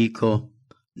vi dico,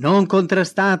 non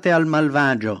contrastate al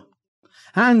malvagio.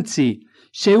 Anzi,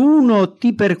 se uno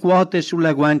ti percuote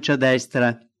sulla guancia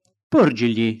destra,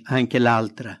 porgigli anche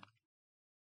l'altra.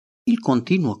 Il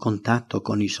continuo contatto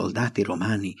con i soldati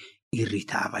romani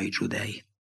irritava i giudei.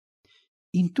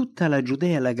 In tutta la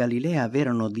Giudea e la Galilea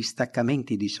v'erano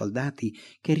distaccamenti di soldati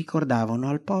che ricordavano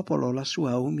al popolo la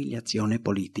sua umiliazione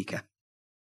politica.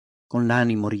 Con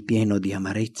l'animo ripieno di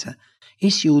amarezza,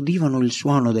 essi udivano il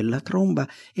suono della tromba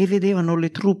e vedevano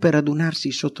le truppe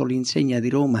radunarsi sotto l'insegna di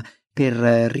Roma per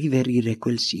riverire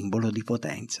quel simbolo di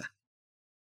potenza.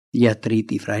 Gli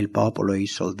attriti fra il popolo e i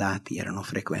soldati erano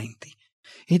frequenti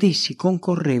ed essi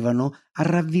concorrevano a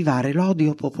ravvivare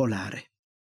l'odio popolare.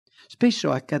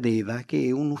 Spesso accadeva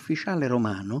che un ufficiale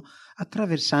romano,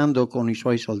 attraversando con i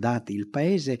suoi soldati il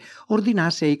paese,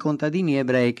 ordinasse ai contadini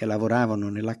ebrei che lavoravano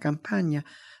nella campagna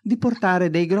di portare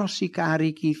dei grossi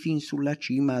carichi fin sulla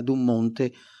cima ad un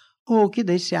monte o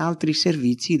chiedesse altri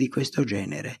servizi di questo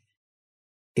genere.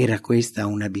 Era questa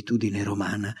un'abitudine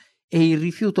romana e il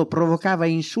rifiuto provocava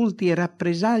insulti e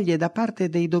rappresaglie da parte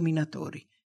dei dominatori.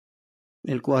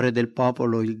 Nel cuore del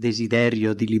popolo il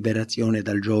desiderio di liberazione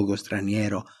dal giogo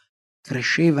straniero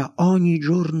cresceva ogni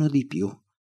giorno di più.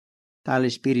 Tale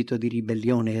spirito di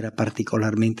ribellione era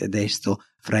particolarmente desto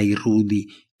fra i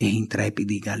rudi e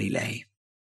intrepidi Galilei.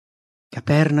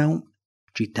 Capernaum,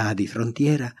 città di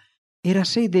frontiera, era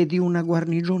sede di una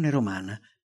guarnigione romana.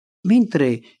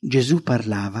 Mentre Gesù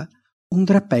parlava, un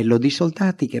drappello di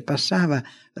soldati che passava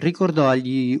ricordò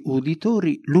agli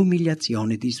uditori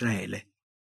l'umiliazione di Israele.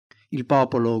 Il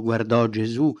popolo guardò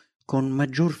Gesù con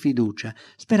maggior fiducia,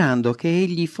 sperando che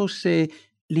egli fosse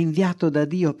l'inviato da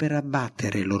Dio per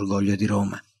abbattere l'orgoglio di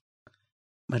Roma.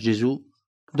 Ma Gesù,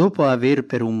 dopo aver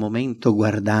per un momento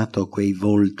guardato quei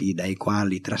volti dai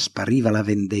quali traspariva la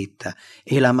vendetta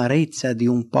e l'amarezza di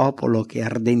un popolo che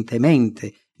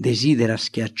ardentemente desidera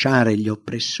schiacciare gli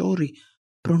oppressori,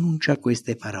 pronuncia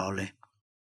queste parole.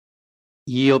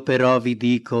 Io però vi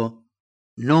dico,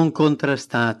 non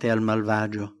contrastate al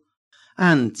malvagio.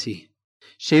 Anzi,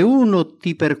 se uno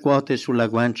ti percuote sulla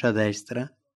guancia destra,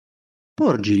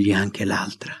 porgigli anche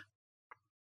l'altra.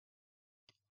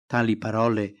 Tali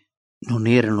parole non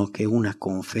erano che una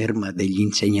conferma degli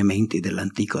insegnamenti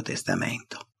dell'Antico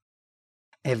Testamento.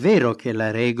 È vero che la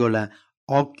regola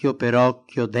occhio per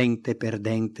occhio, dente per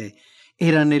dente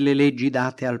era nelle leggi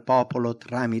date al popolo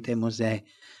tramite Mosè,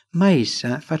 ma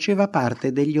essa faceva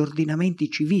parte degli ordinamenti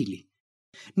civili.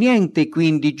 Niente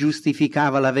quindi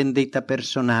giustificava la vendetta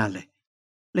personale.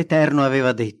 L'Eterno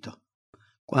aveva detto: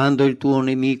 quando il tuo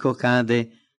nemico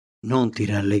cade, non ti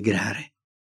rallegrare.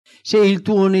 Se il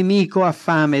tuo nemico ha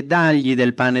fame, dagli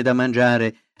del pane da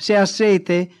mangiare, se ha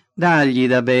sete, dagli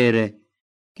da bere,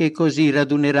 che così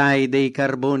radunerai dei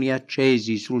carboni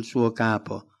accesi sul suo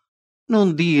capo.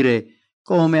 Non dire: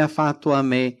 come ha fatto a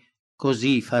me,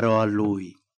 così farò a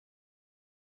lui.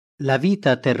 La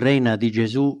vita terrena di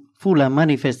Gesù fu la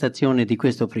manifestazione di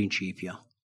questo principio.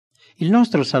 Il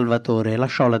nostro Salvatore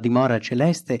lasciò la dimora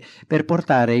celeste per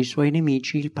portare ai suoi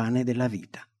nemici il pane della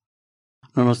vita.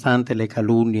 Nonostante le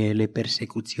calunnie e le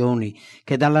persecuzioni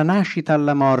che dalla nascita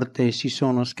alla morte si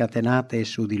sono scatenate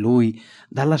su di lui,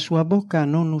 dalla sua bocca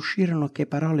non uscirono che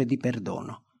parole di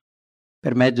perdono.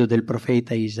 Per mezzo del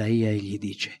profeta Isaia egli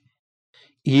dice: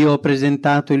 Io ho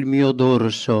presentato il mio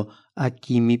dorso a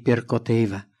chi mi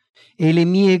percoteva e le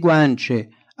mie guance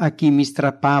a chi mi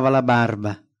strappava la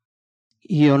barba.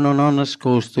 Io non ho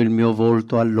nascosto il mio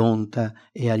volto all'onta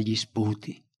e agli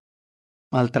sputi.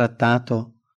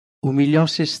 Maltrattato, umiliò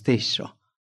se stesso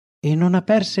e non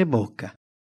aperse bocca.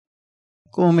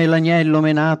 Come l'agnello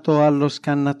menato allo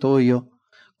scannatoio,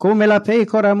 come la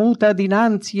pecora muta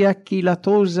dinanzi a chi la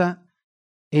tosa,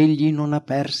 egli non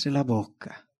aperse la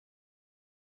bocca.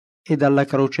 E dalla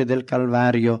croce del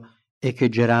Calvario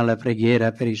echeggerà la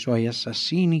preghiera per i suoi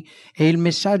assassini e il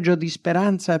messaggio di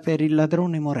speranza per il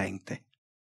ladrone morente.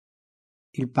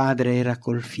 Il Padre era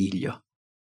col Figlio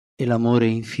e l'amore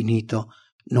infinito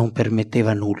non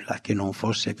permetteva nulla che non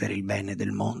fosse per il bene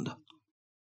del mondo.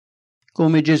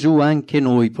 Come Gesù, anche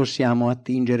noi possiamo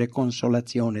attingere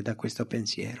consolazione da questo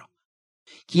pensiero.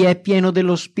 Chi è pieno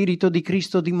dello Spirito di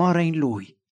Cristo dimora in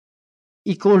lui.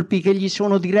 I colpi che gli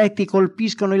sono diretti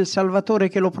colpiscono il Salvatore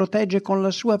che lo protegge con la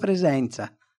sua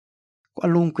presenza.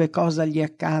 Qualunque cosa gli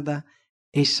accada,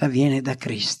 essa viene da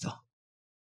Cristo.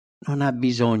 Non ha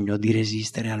bisogno di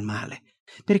resistere al male,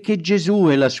 perché Gesù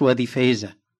è la sua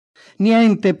difesa.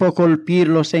 Niente può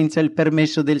colpirlo senza il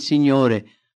permesso del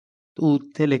Signore.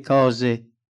 tutte le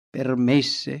cose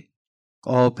permesse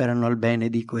cooperano al bene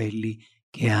di quelli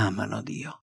che amano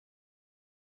Dio.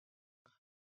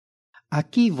 A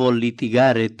chi vuol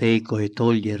litigare teco e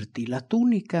toglierti la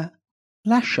tunica,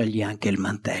 lasciagli anche il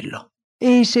mantello.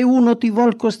 E se uno ti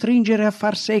vuol costringere a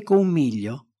far seco un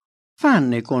miglio,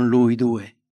 fanne con lui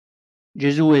 2.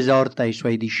 Gesù esorta i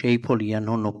suoi discepoli a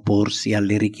non opporsi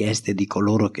alle richieste di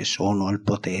coloro che sono al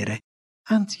potere,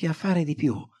 anzi a fare di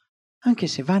più, anche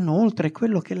se vanno oltre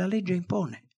quello che la legge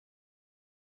impone.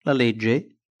 La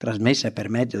legge, trasmessa per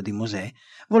mezzo di Mosè,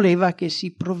 voleva che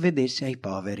si provvedesse ai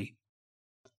poveri.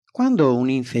 Quando un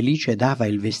infelice dava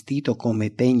il vestito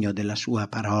come pegno della sua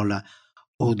parola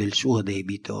o del suo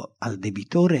debito al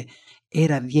debitore,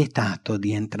 era vietato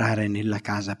di entrare nella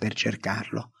casa per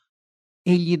cercarlo.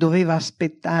 Egli doveva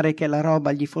aspettare che la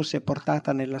roba gli fosse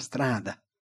portata nella strada,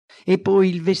 e poi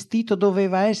il vestito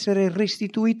doveva essere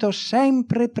restituito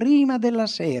sempre prima della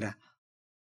sera.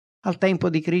 Al tempo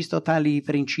di Cristo tali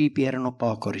principi erano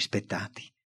poco rispettati,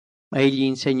 ma egli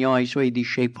insegnò ai suoi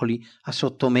discepoli a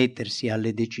sottomettersi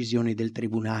alle decisioni del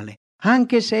tribunale,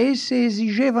 anche se esse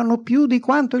esigevano più di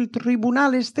quanto il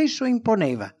tribunale stesso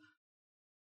imponeva.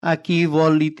 A chi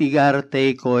vuol litigar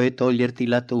teco e toglierti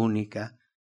la tunica,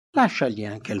 lasciagli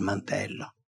anche il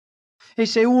mantello. E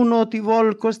se uno ti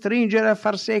vuol costringere a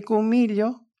far seco un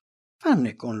miglio,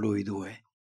 fanne con lui 2.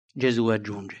 Gesù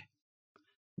aggiunge: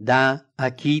 dà a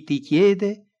chi ti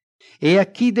chiede, e a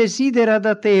chi desidera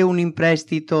da te un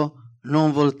imprestito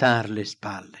non voltar le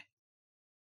spalle.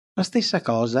 La stessa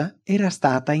cosa era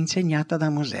stata insegnata da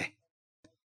Mosè.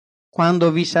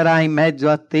 Quando vi sarà in mezzo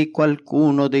a te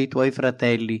qualcuno dei tuoi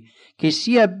fratelli che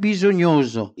sia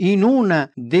bisognoso in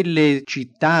una delle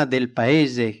città del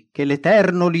paese che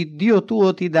l'Eterno l'Iddio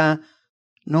tuo ti dà,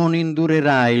 non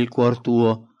indurerai il cuor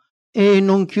tuo e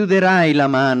non chiuderai la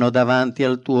mano davanti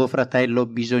al tuo fratello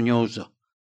bisognoso.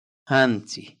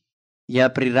 Anzi, gli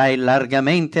aprirai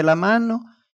largamente la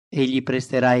mano e gli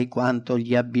presterai quanto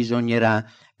gli abbisognerà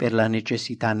per la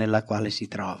necessità nella quale si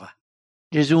trova.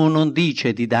 Gesù non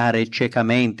dice di dare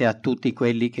ciecamente a tutti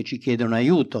quelli che ci chiedono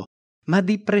aiuto, ma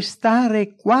di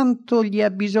prestare quanto gli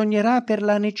abbisognerà per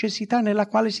la necessità nella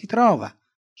quale si trova.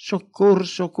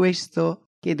 Soccorso questo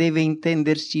che deve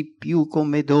intendersi più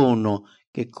come dono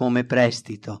che come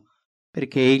prestito,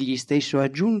 perché egli stesso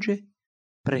aggiunge: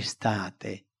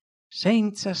 prestate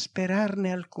senza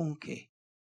sperarne alcunché.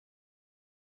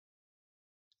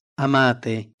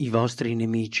 Amate i vostri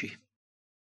nemici.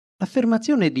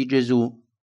 L'affermazione di Gesù,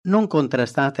 non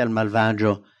contrastate al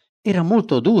malvagio, era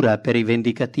molto dura per i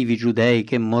vendicativi giudei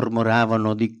che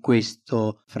mormoravano di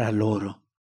questo fra loro.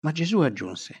 Ma Gesù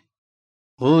aggiunse: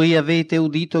 voi avete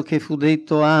udito che fu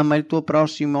detto ama il tuo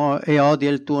prossimo e odia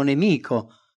il tuo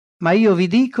nemico, ma io vi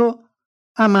dico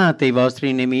amate i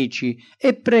vostri nemici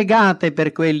e pregate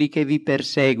per quelli che vi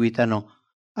perseguitano,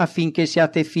 affinché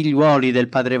siate figliuoli del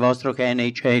Padre vostro che è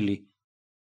nei cieli.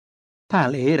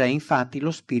 Tale era infatti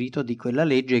lo spirito di quella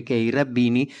legge che i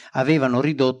rabbini avevano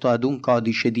ridotto ad un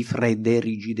codice di fredde e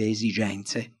rigide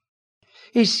esigenze.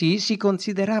 Essi si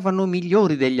consideravano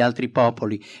migliori degli altri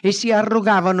popoli e si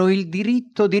arrogavano il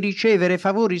diritto di ricevere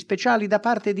favori speciali da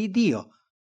parte di Dio.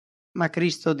 Ma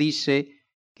Cristo disse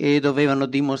che dovevano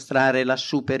dimostrare la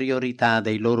superiorità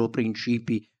dei loro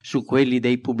principi su quelli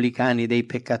dei pubblicani e dei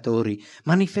peccatori,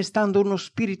 manifestando uno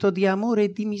spirito di amore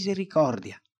e di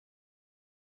misericordia.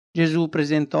 Gesù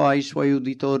presentò ai suoi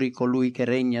uditori colui che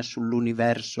regna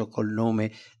sull'universo col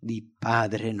nome di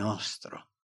Padre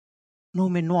nostro,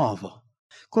 nome nuovo,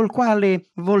 col quale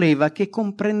voleva che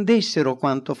comprendessero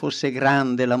quanto fosse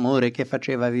grande l'amore che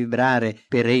faceva vibrare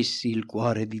per essi il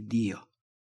cuore di Dio.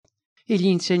 Egli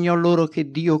insegnò loro che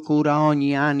Dio cura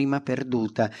ogni anima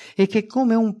perduta e che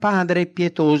come un padre è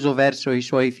pietoso verso i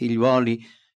suoi figliuoli,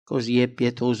 così è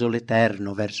pietoso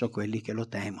l'Eterno verso quelli che lo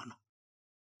temono.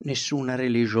 Nessuna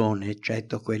religione,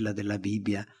 eccetto quella della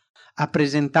Bibbia, ha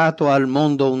presentato al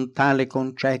mondo un tale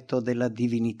concetto della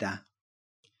divinità.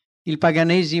 Il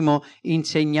paganesimo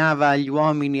insegnava agli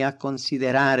uomini a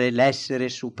considerare l'essere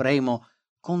supremo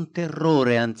con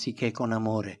terrore anziché con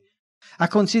amore, a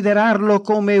considerarlo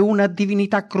come una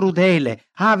divinità crudele,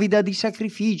 avida di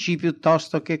sacrifici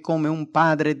piuttosto che come un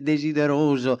padre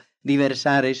desideroso di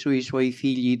versare sui suoi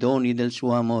figli i doni del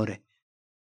suo amore.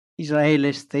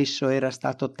 Israele stesso era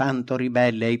stato tanto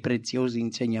ribelle ai preziosi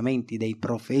insegnamenti dei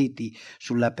profeti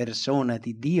sulla persona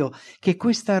di Dio che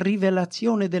questa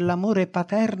rivelazione dell'amore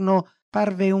paterno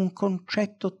parve un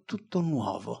concetto tutto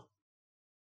nuovo.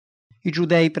 I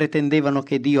giudei pretendevano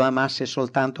che Dio amasse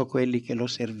soltanto quelli che lo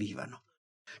servivano.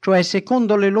 cioè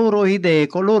secondo le loro idee,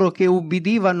 coloro che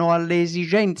ubbidivano alle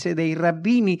esigenze dei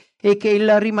rabbini e che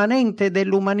il rimanente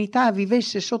dell'umanità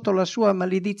vivesse sotto la sua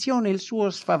maledizione e il suo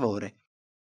sfavore.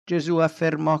 Gesù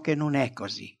affermò che non è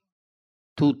così.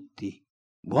 Tutti,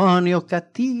 buoni o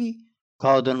cattivi,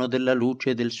 godono della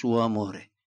luce del suo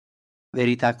amore.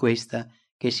 Verità questa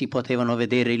che si potevano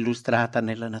vedere illustrata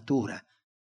nella natura,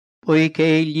 poiché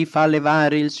egli fa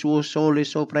levare il suo sole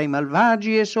sopra i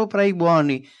malvagi e sopra i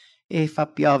buoni, e fa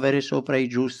piovere sopra i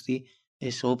giusti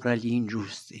e sopra gli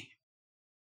ingiusti.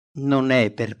 Non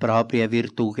è per propria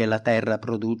virtù che la terra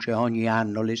produce ogni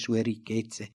anno le sue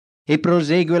ricchezze e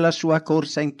prosegue la sua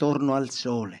corsa intorno al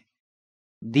sole.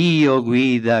 Dio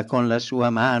guida con la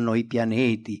sua mano i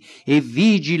pianeti e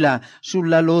vigila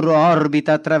sulla loro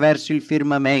orbita attraverso il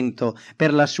firmamento.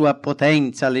 Per la sua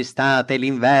potenza l'estate,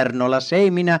 l'inverno, la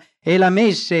semina e la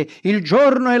messe, il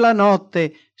giorno e la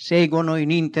notte seguono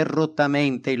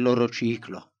ininterrottamente il loro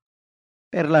ciclo.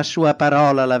 Per la sua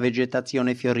parola la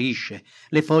vegetazione fiorisce,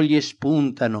 le foglie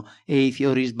spuntano e i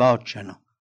fiori sbocciano.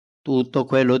 Tutto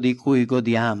quello di cui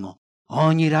godiamo,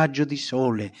 ogni raggio di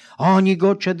sole, ogni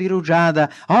goccia di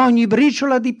rugiada, ogni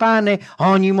briciola di pane,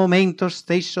 ogni momento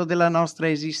stesso della nostra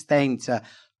esistenza,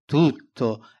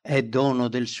 tutto è dono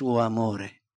del suo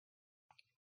amore.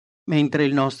 Mentre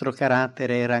il nostro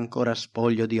carattere era ancora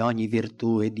spoglio di ogni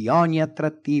virtù e di ogni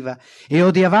attrattiva, e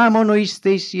odiavamo noi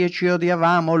stessi e ci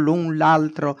odiavamo l'un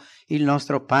l'altro, il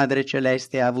nostro Padre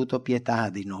Celeste ha avuto pietà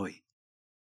di noi.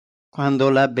 Quando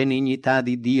la benignità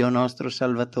di Dio nostro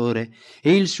Salvatore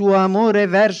e il suo amore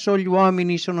verso gli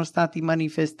uomini sono stati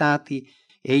manifestati,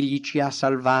 egli ci ha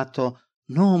salvato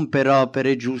non per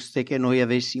opere giuste che noi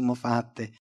avessimo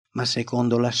fatte, ma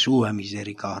secondo la sua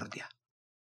misericordia.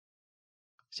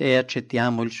 Se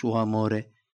accettiamo il suo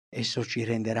amore, esso ci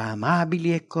renderà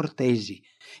amabili e cortesi,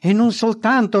 e non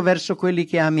soltanto verso quelli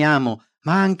che amiamo,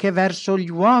 ma anche verso gli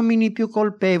uomini più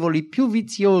colpevoli, più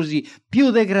viziosi,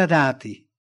 più degradati.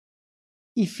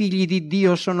 I figli di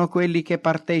Dio sono quelli che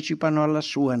partecipano alla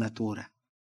sua natura.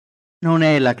 Non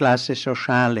è la classe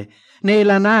sociale, né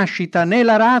la nascita, né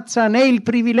la razza, né il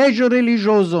privilegio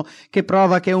religioso che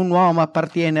prova che un uomo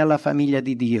appartiene alla famiglia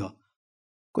di Dio.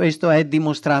 Questo è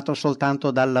dimostrato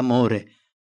soltanto dall'amore,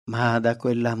 ma da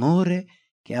quell'amore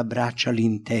che abbraccia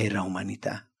l'intera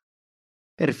umanità.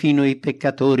 Perfino i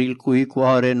peccatori il cui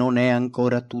cuore non è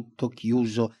ancora tutto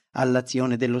chiuso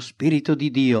all'azione dello Spirito di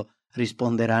Dio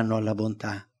risponderanno alla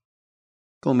bontà.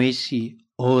 Come essi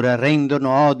ora rendono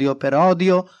odio per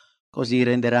odio, così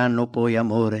renderanno poi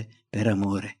amore per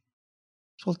amore.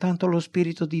 Soltanto lo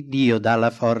Spirito di Dio dà la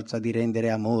forza di rendere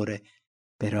amore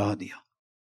per odio.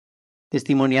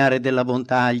 Testimoniare della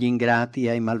bontà agli ingrati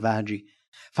e ai malvagi,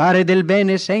 fare del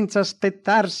bene senza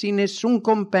aspettarsi nessun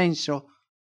compenso.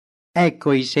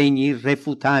 Ecco i segni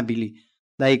irrefutabili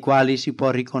dai quali si può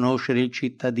riconoscere il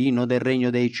cittadino del regno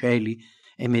dei cieli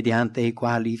e mediante i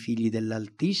quali i figli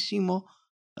dell'Altissimo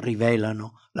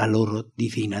rivelano la loro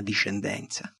divina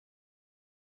discendenza.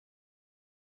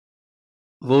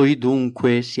 Voi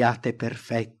dunque siate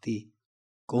perfetti,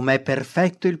 come è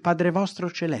perfetto il Padre vostro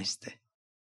celeste.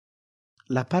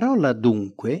 La parola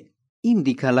dunque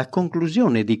indica la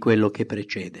conclusione di quello che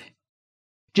precede.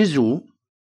 Gesù,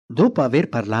 dopo aver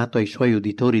parlato ai suoi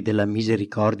uditori della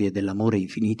misericordia e dell'amore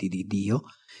infiniti di Dio,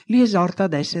 li esorta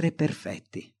ad essere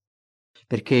perfetti,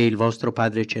 perché il vostro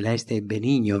Padre Celeste è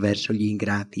benigno verso gli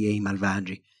ingrati e i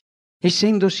malvagi.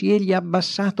 Essendosi egli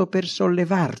abbassato per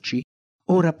sollevarci,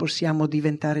 ora possiamo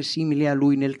diventare simili a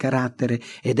lui nel carattere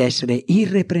ed essere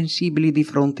irreprensibili di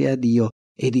fronte a Dio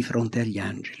e di fronte agli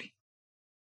angeli.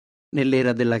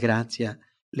 Nell'era della grazia,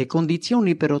 le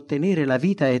condizioni per ottenere la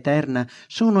vita eterna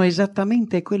sono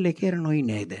esattamente quelle che erano in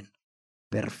Eden: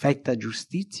 perfetta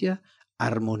giustizia,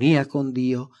 armonia con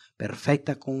Dio,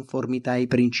 perfetta conformità ai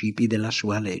principi della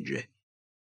sua legge.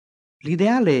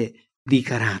 L'ideale di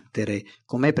carattere,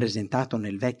 come è presentato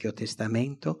nel Vecchio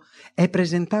Testamento, è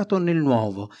presentato nel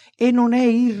Nuovo e non è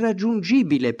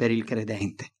irraggiungibile per il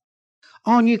credente.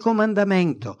 Ogni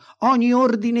comandamento, ogni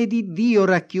ordine di Dio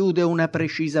racchiude una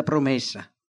precisa promessa.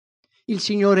 Il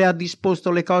Signore ha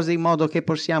disposto le cose in modo che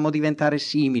possiamo diventare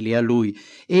simili a Lui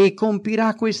e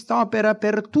compirà quest'opera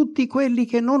per tutti quelli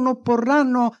che non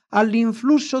opporranno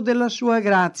all'influsso della sua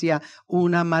grazia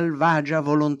una malvagia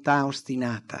volontà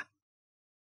ostinata.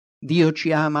 Dio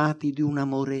ci ha amati di un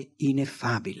amore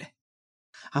ineffabile.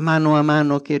 A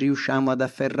mano che riusciamo ad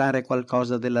afferrare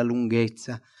qualcosa della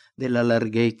lunghezza, della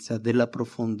larghezza, della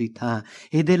profondità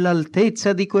e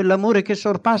dell'altezza di quell'amore che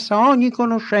sorpassa ogni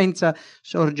conoscenza,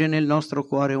 sorge nel nostro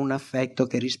cuore un affetto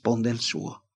che risponde al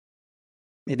suo.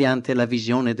 Mediante la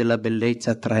visione della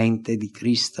bellezza attraente di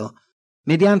Cristo,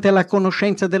 mediante la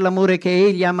conoscenza dell'amore che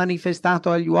Egli ha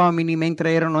manifestato agli uomini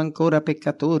mentre erano ancora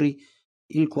peccatori,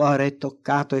 il cuore è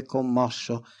toccato e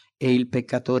commosso e il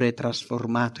peccatore è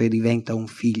trasformato e diventa un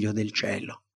figlio del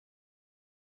cielo.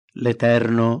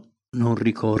 L'Eterno non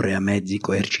ricorre a mezzi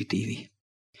coercitivi.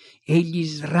 Egli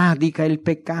sradica il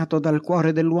peccato dal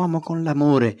cuore dell'uomo con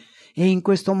l'amore, e in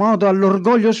questo modo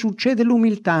all'orgoglio succede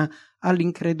l'umiltà,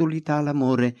 all'incredulità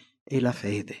l'amore e la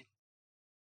fede.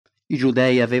 I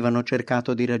giudei avevano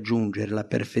cercato di raggiungere la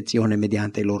perfezione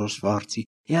mediante i loro sforzi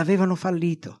e avevano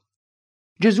fallito.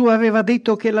 Gesù aveva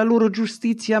detto che la loro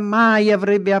giustizia mai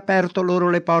avrebbe aperto loro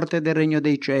le porte del regno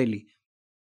dei cieli.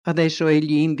 Adesso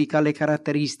egli indica le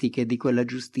caratteristiche di quella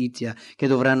giustizia che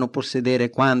dovranno possedere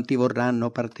quanti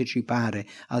vorranno partecipare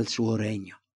al suo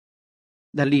regno.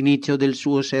 Dall'inizio del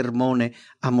suo sermone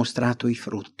ha mostrato i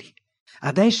frutti.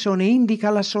 Adesso ne indica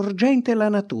la sorgente e la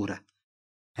natura.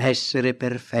 Essere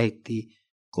perfetti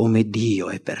come Dio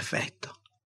è perfetto.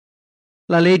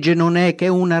 La legge non è che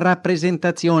una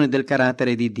rappresentazione del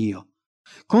carattere di Dio.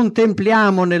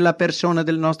 Contempliamo nella persona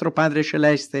del nostro Padre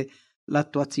Celeste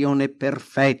l'attuazione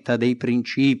perfetta dei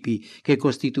principi che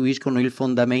costituiscono il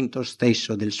fondamento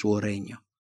stesso del suo regno.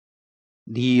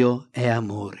 Dio è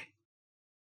amore.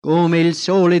 Come il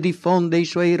sole diffonde i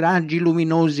suoi raggi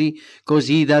luminosi,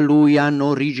 così da lui hanno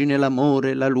origine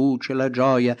l'amore, la luce, la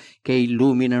gioia che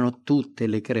illuminano tutte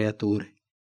le creature.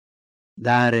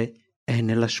 Dare è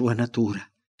nella sua natura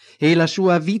e la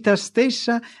sua vita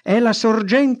stessa è la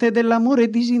sorgente dell'amore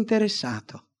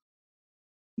disinteressato.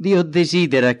 Dio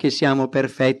desidera che siamo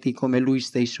perfetti come Lui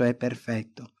stesso è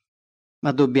perfetto,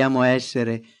 ma dobbiamo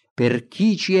essere, per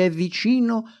chi ci è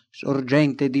vicino,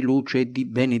 sorgente di luce e di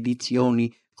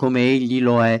benedizioni come Egli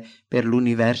lo è per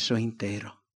l'universo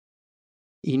intero.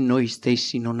 In noi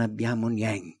stessi non abbiamo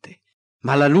niente,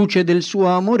 ma la luce del suo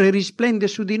amore risplende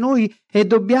su di noi e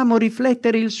dobbiamo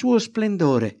riflettere il suo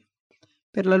splendore.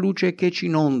 Per la luce che ci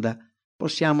inonda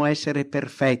possiamo essere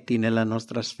perfetti nella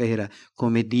nostra sfera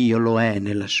come Dio lo è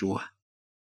nella sua.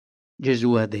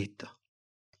 Gesù ha detto: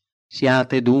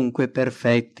 siate dunque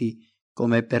perfetti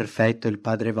come è perfetto il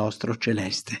Padre vostro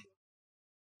celeste.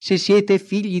 Se siete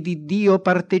figli di Dio,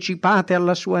 partecipate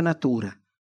alla sua natura.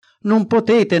 Non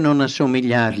potete non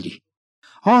assomigliargli.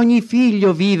 Ogni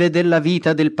figlio vive della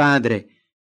vita del Padre,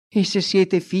 e se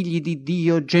siete figli di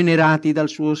Dio, generati dal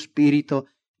suo Spirito,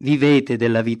 vivete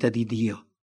della vita di Dio.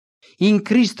 In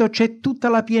Cristo c'è tutta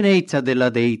la pienezza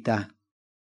della Deità.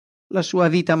 La sua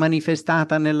vita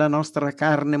manifestata nella nostra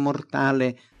carne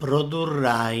mortale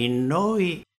produrrà in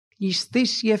noi gli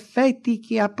stessi effetti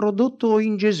che ha prodotto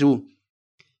in Gesù,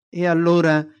 e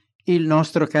allora il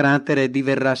nostro carattere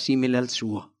diverrà simile al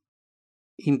suo.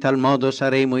 In tal modo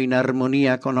saremo in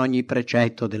armonia con ogni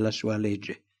precetto della sua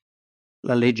legge.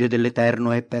 La legge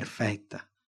dell'Eterno è perfetta,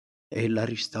 ella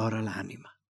ristora l'anima.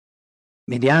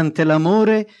 Mediante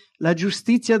l'amore, la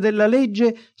giustizia della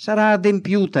legge sarà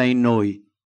adempiuta in noi,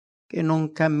 che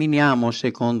non camminiamo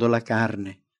secondo la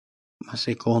carne, ma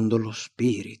secondo lo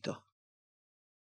Spirito.